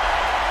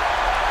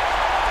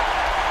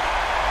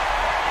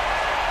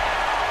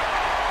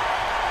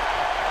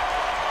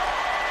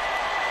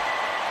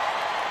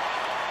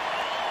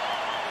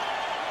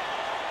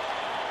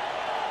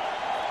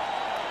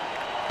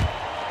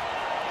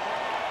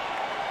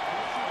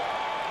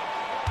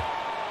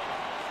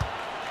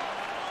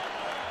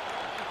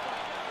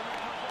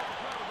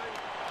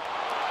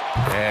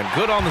 And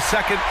good on the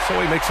second,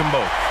 so he makes them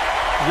both.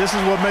 This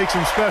is what makes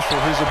him special,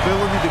 his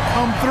ability to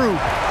come through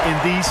in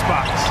these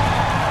spots.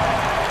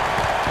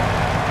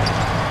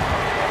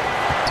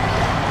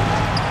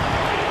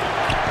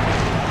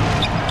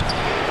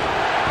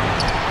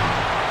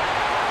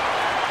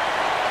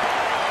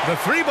 The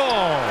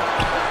 3-ball.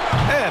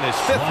 And his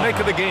 5th make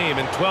of the game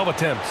in 12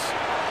 attempts.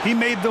 He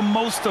made the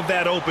most of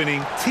that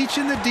opening,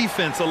 teaching the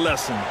defense a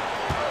lesson.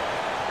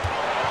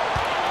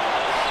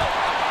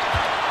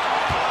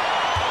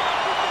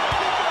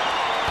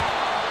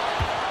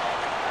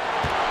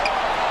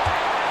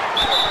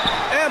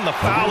 And the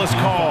foul is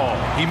called.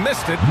 He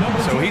missed it,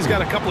 so he's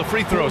got a couple of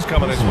free throws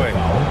coming his way.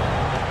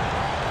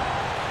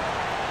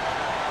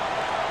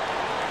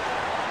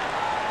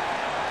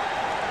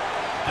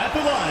 At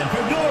the line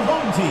for your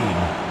home team,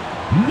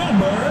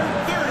 number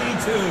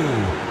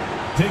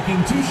 32,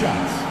 taking 2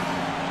 shots.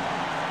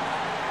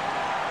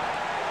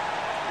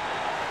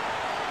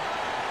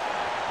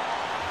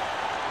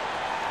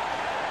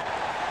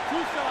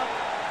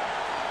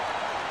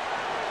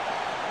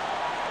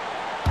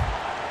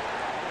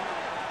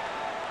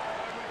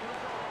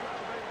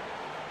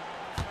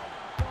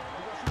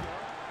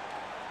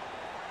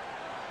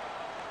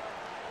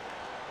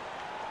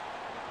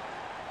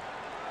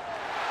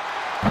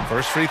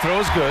 First free throw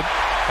is good,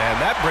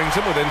 and that brings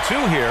him within 2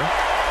 here.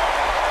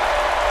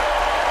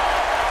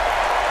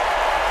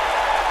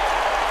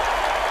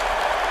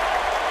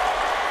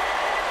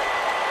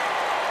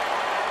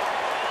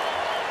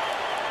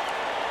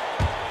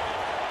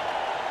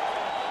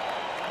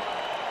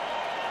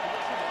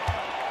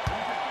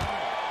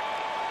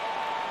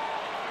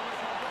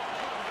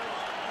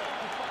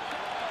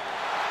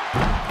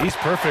 He's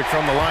perfect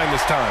from the line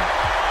this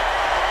time.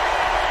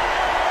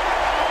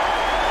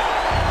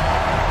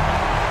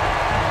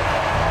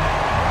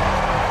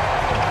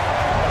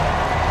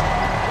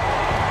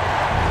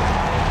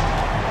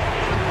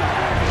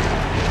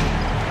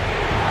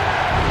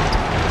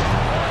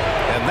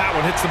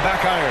 Hits the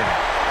back iron.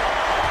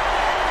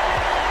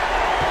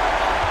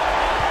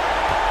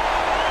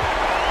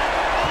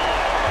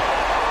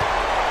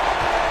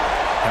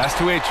 Pass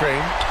to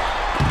A-Train.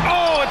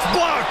 Oh, it's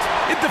blocked.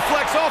 It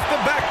deflects off the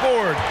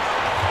backboard.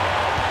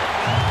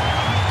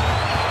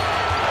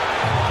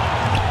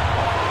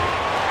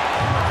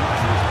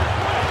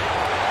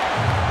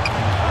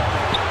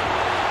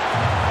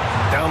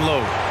 Down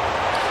low.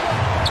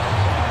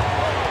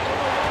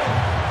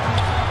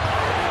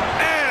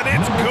 And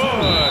it's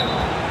good.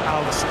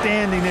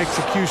 Outstanding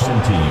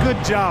execution.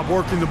 Good job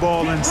working the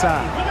ball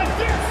inside.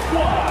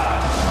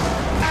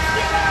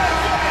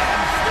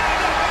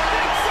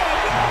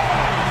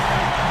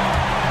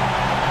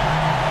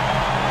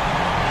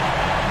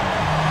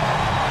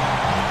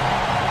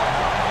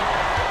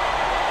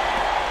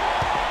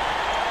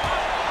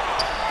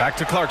 Back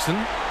to Clarkson.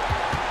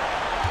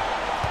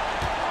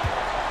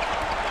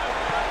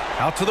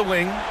 Out to the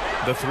wing.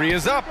 The 3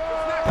 is up.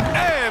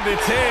 And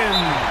it's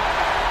in.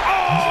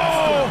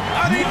 Oh,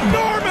 an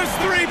enormous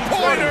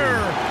three-pointer!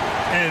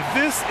 And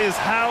this is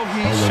how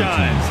he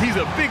shines. He's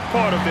a big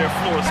part of their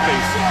floor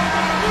space.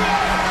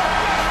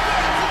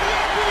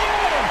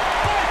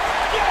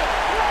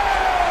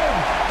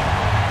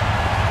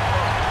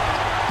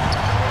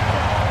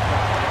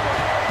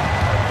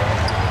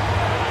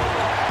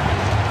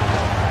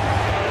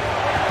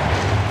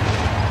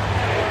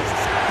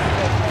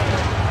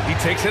 He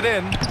takes it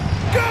in.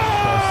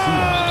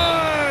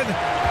 Good!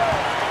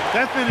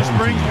 That finish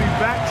brings me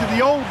back to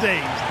the old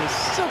days, the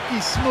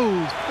silky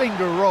smooth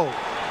finger roll.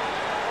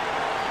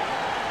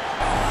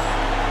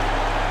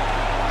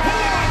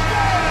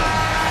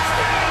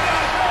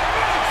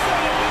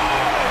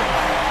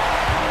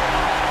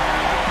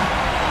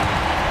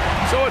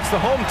 So it's the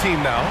home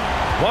team now.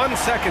 1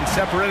 second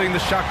separating the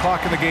shot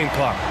clock and the game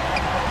clock.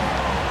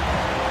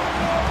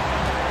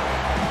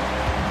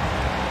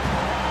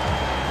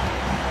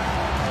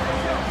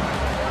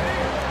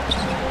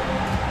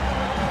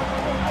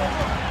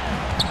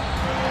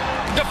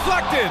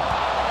 Deflected.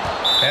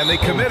 And they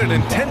commit an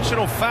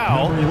intentional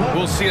foul.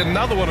 We'll see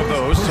another one of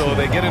those, so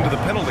they get into the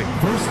penalty.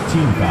 First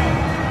team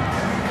foul.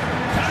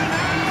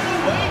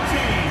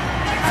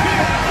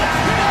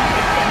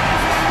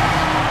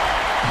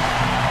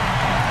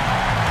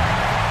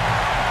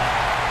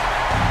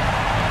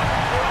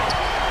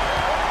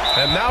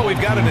 And now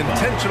we've got an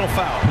intentional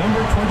foul.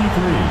 Number 23,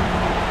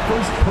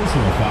 first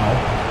personal foul,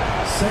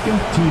 second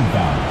team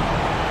foul.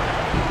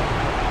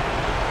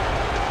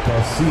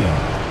 Garcia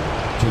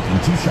taking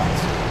 2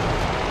 shots.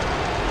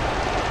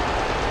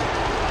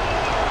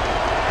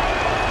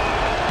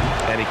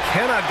 And he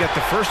cannot get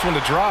the first one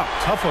to drop.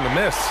 Tough one to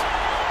miss.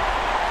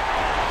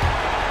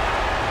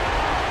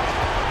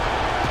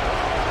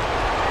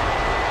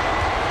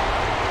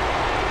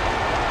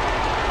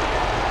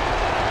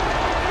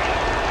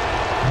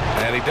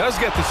 he does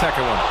get the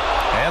second one,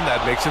 and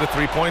that makes it a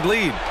 3-point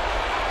lead.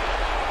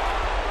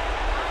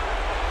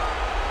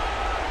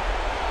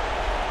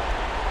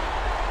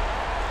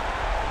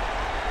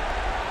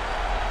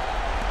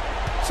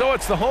 So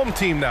it's the home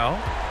team now.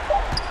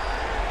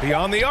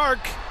 Beyond the arc.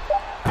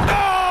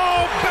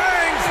 Oh,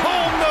 bangs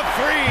home the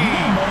three.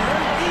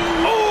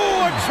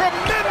 Oh, a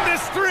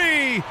tremendous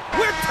three.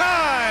 We're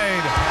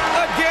tied.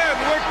 Again,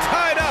 we're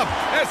tied up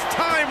as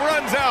time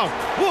runs out.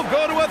 We'll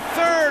go to a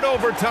third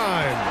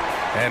overtime,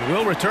 and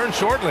we'll return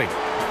shortly.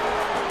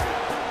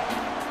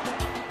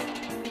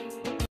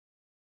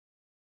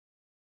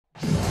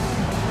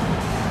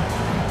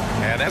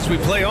 And as we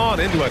play on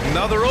into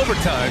another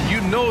overtime,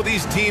 you know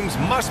these teams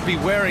must be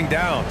wearing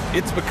down.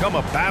 It's become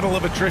a battle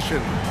of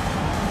attrition.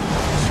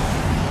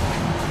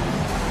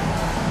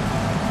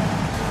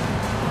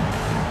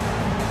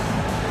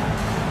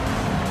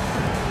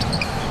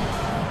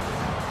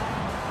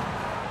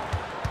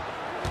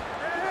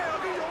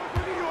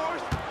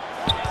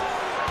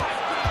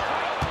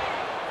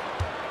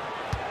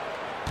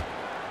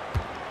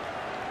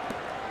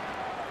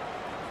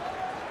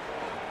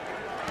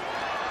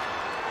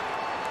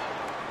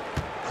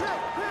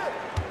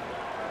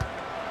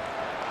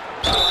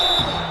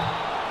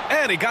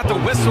 He got the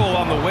whistle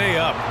on the way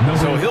up,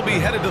 so he'll be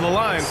headed to the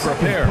line for a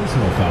pair.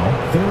 Personal foul,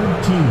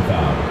 third team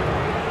foul.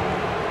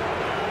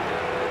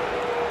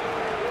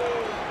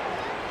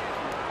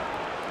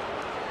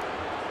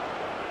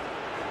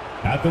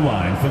 At the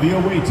line for the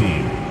away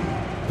team,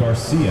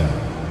 Garcia,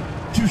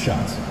 2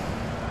 shots.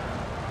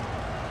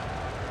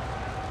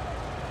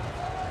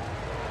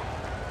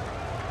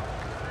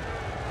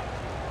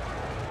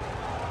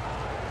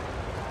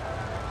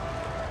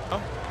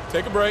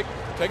 Take a break.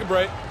 Take a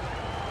break.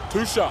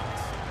 2 shots.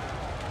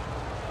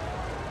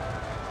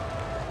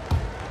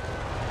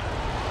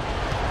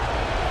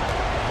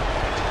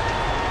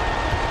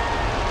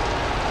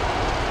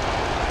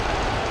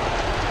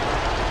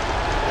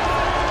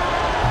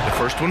 The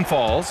first one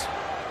falls.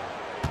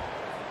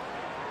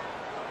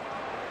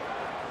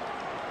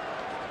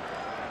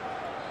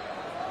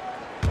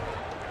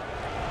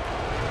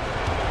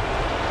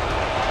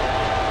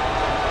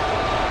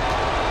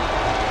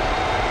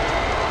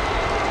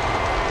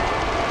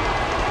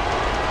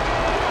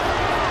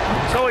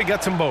 So he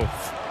gets them both.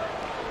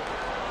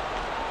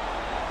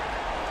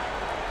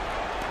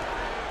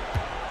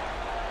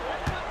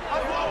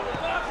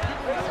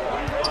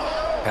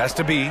 Has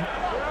to be.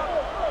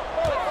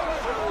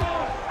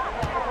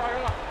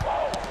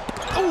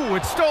 Oh,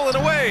 it's stolen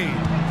away.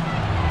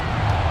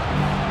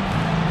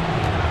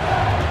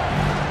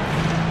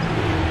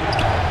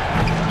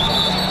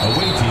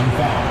 Away team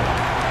foul.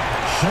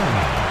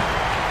 Sherman.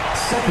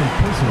 Second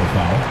personal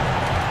foul.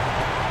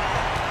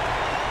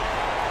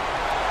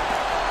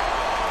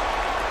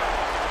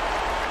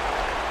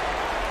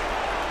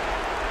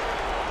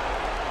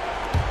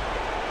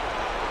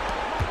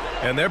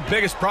 And their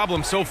biggest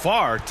problem so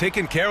far,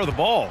 taking care of the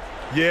ball.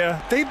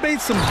 Yeah, they've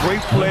made some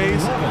great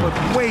plays,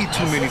 but way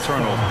too many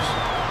turnovers.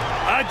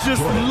 I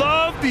just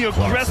love the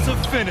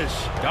aggressive finish.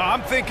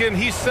 I'm thinking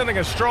he's sending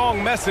a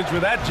strong message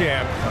with that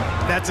jam.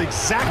 That's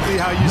exactly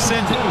how you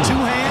send it. 2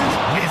 hands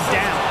and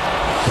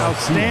down.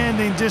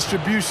 Outstanding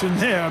distribution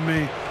there. I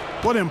mean,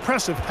 what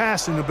impressive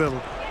passing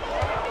ability.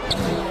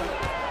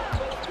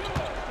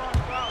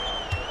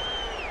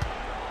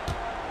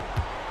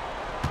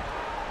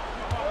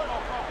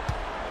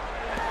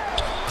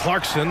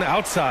 Clarkson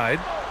outside.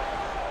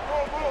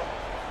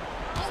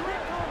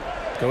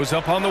 Goes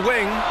up on the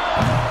wing.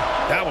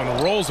 That one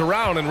rolls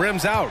around and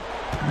rims out.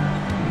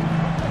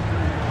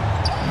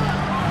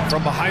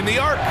 From behind the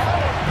arc.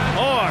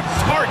 On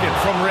target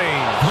from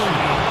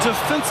range.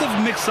 Defensive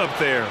mix-up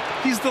there.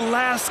 He's the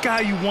last guy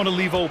you want to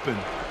leave open.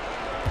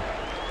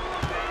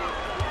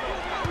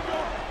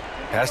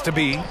 Has to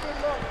be.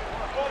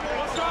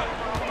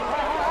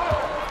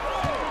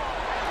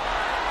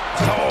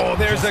 Oh,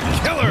 there's a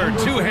killer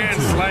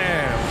 2-hand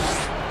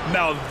slam.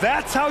 Now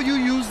that's how you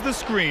use the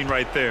screen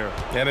right there.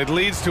 And it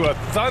leads to a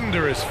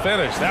thunderous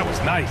finish. That was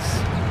nice.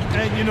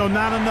 And, you know,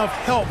 not enough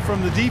help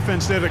from the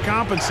defense there to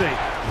compensate.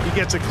 He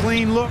gets a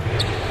clean look,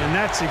 and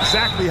that's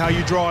exactly how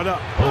you draw it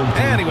up.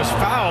 And he was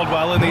fouled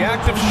while in the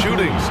act of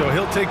shooting, so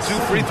he'll take 2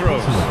 free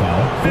throws.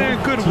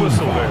 And good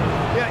whistle there.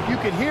 Yeah, you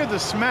can hear the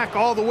smack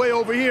all the way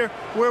over here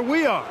where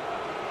we are.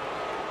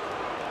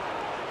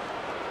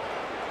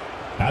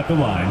 At the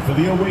line for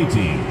the away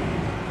team,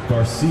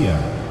 Garcia.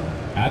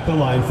 At the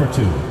line for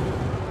 2.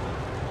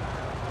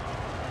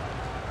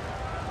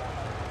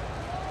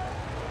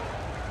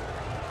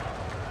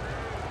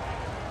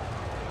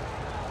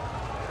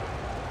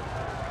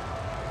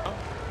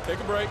 Take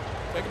a break.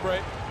 Take a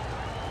break.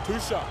 2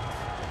 shots.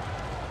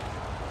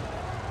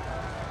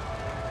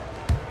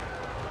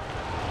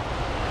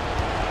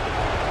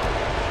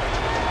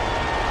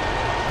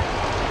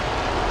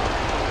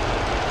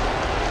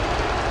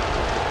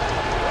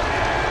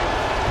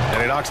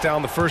 And he knocks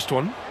down the first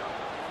one.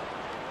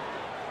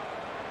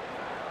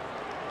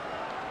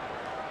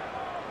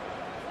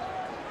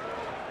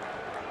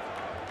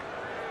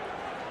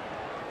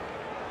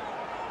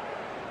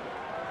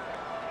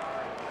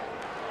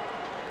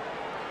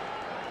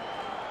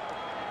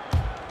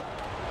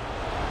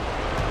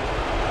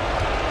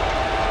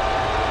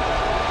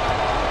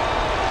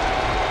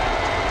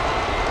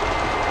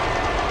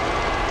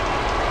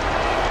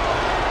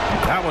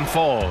 That one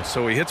falls,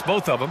 so he hits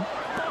both of them.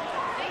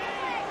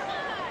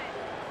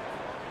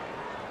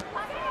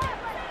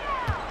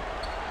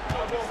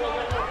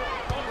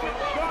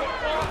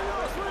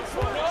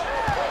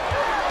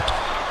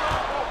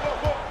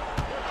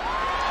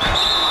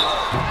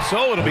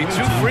 So it'll be 2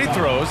 free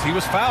throws. He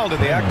was fouled in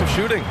the act of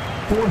shooting.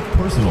 4th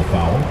personal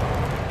foul.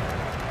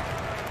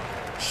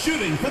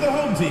 Shooting for the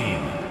home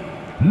team,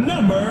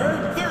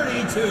 number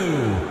 32.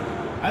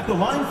 At the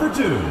line for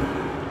 2.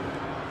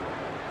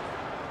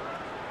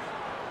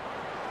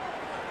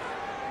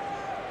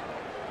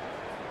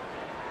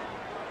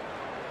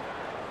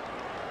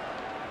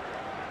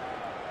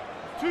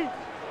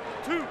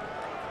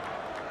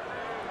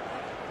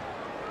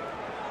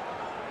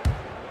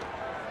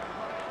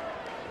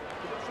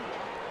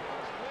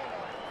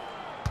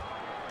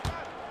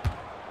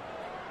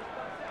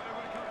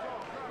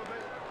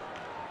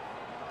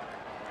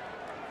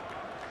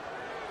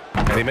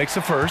 And he makes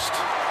the first.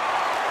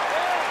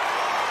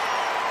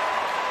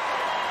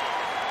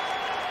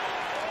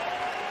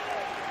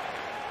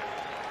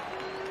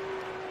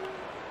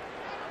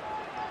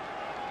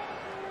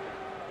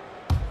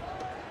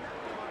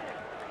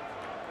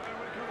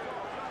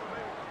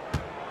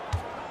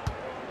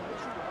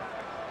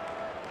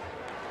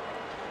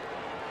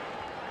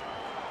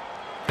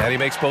 And he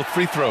makes both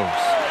free throws.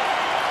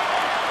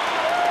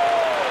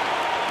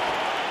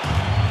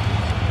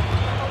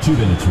 2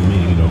 minutes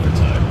remaining in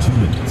overtime. 2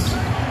 minutes.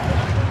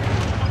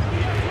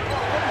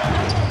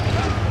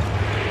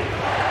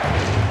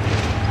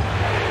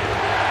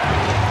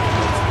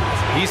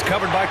 He's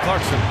covered by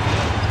Clarkson.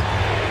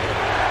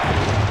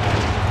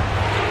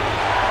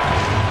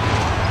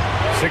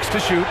 6 to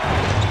shoot.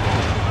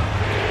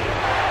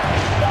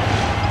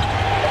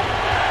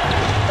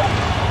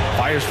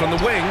 Fires from the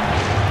wing.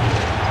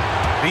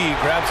 B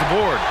grabs the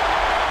board.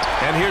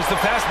 And here's the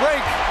fast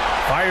break.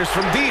 Fires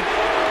from deep.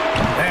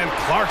 And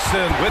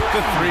Clarkson with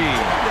the 3.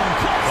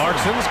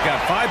 Clarkson's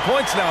got 5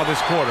 points now this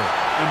quarter.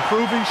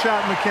 Improving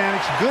shot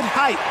mechanics. Good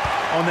height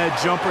on that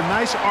jumper.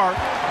 Nice arc.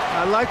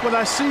 I like what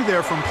I see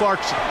there from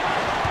Clarkson.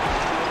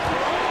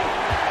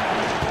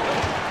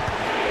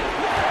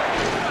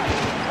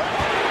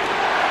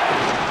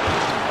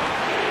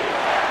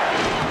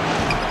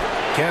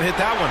 Can't hit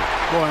that one.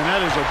 Boy, and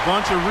that is a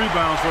bunch of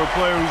rebounds for a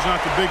player who's not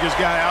the biggest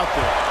guy out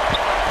there.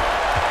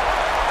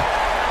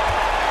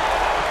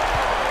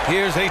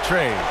 Here's a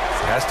trade.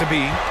 Has to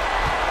be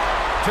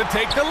to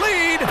take the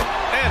lead.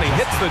 And he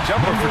hits the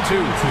jumper for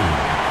 2.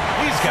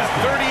 He's got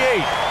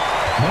 38.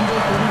 Number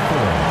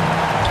 34.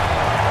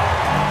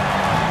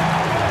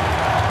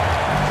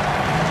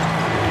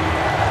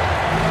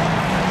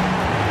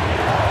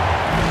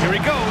 Here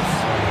he goes.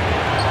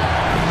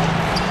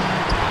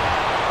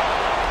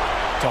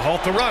 To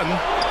halt the run.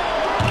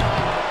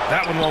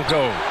 That one won't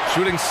go.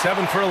 Shooting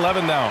 7 for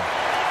 11 now.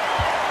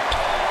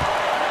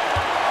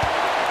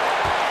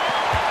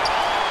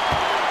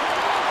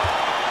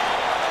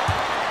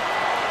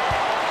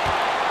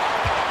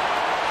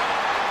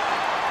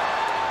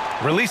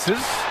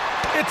 Releases.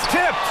 It's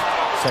tipped.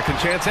 Second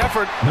chance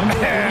effort.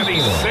 And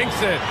he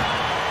sinks it.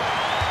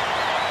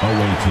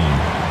 Away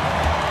team.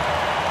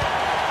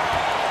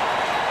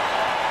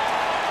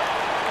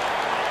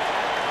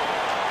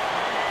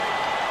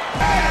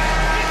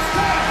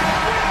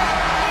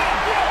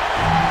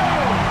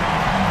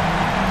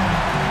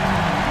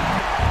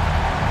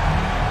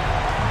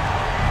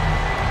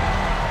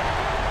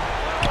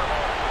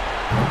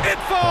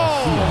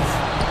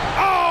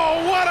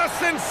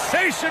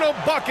 Sensational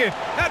bucket.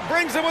 That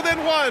brings him within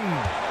 1.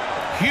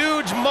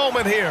 Huge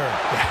moment here.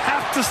 You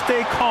have to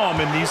stay calm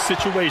in these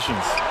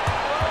situations.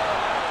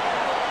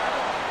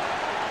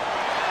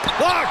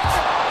 Blocked.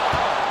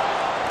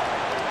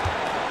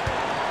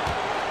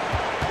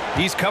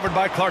 He's covered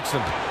by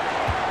Clarkson.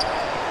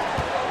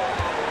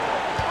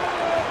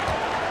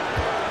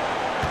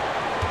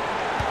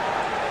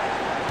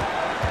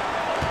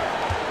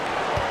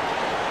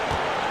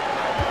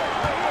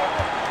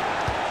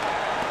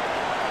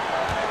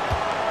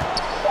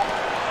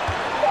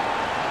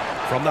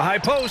 From the high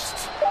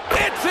post,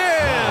 it's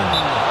in!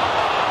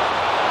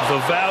 The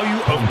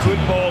value of good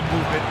ball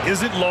movement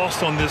isn't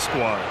lost on this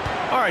squad.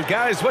 All right,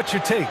 guys, what's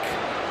your take?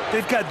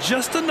 They've got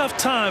just enough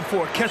time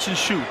for a catch and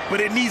shoot,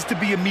 but it needs to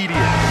be immediate.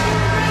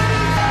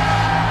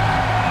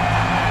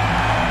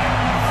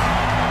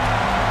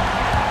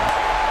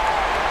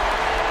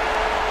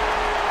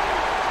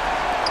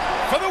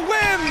 For the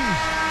win!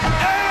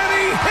 And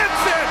he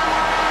hits it!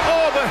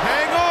 Oh, but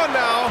hang on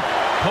now.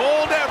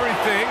 Hold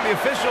everything. The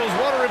officials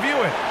want to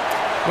review it.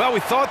 Well,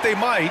 we thought they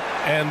might,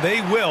 and they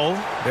will.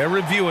 They're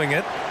reviewing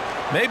it.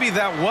 Maybe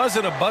that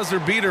wasn't a buzzer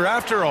beater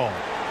after all.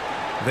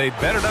 They'd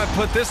better not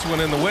put this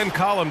one in the win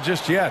column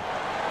just yet.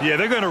 Yeah,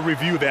 they're going to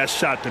review that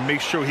shot to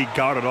make sure he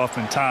got it off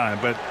in time,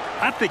 but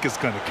I think it's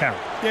going to count.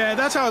 Yeah,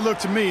 that's how it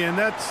looked to me, and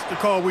that's the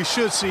call we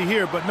should see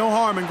here, but no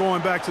harm in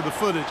going back to the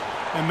footage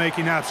and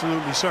making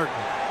absolutely certain.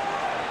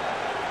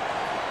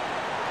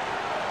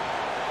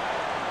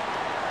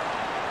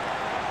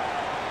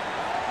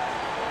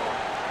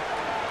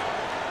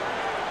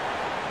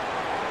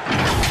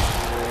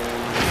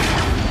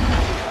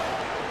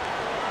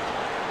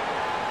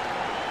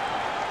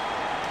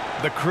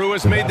 The crew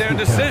has made their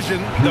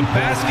decision. The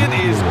basket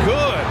is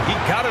good. He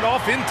got it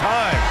off in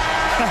time.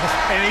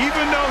 And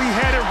even though he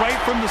had it right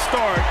from the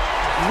start,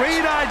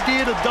 great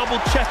idea to double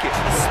check it,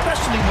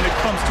 especially when it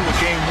comes to a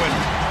game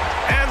winner.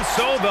 And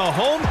so the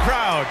home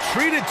crowd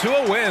treated to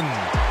a win.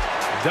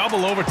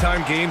 Double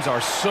overtime games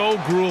are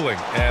so grueling.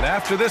 And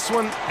after this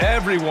one,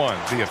 everyone,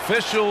 the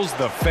officials,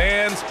 the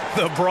fans,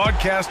 the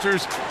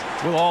broadcasters,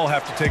 will all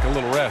have to take a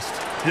little rest.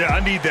 Yeah, I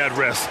need that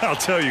rest, I'll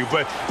tell you.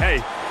 But,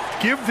 hey,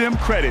 give them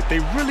credit. They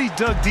really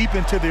dug deep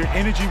into their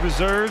energy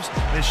reserves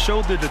and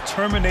showed their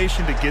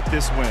determination to get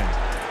this win.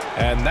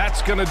 And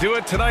that's going to do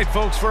it tonight,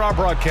 folks, for our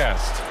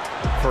broadcast.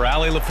 For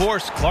Allie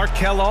LaForce, Clark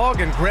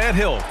Kellogg, and Grant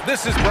Hill,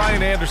 this is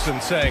Brian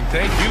Anderson saying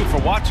thank you for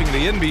watching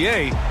the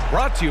NBA,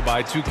 brought to you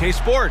by 2K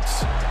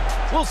Sports.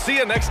 We'll see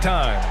you next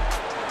time.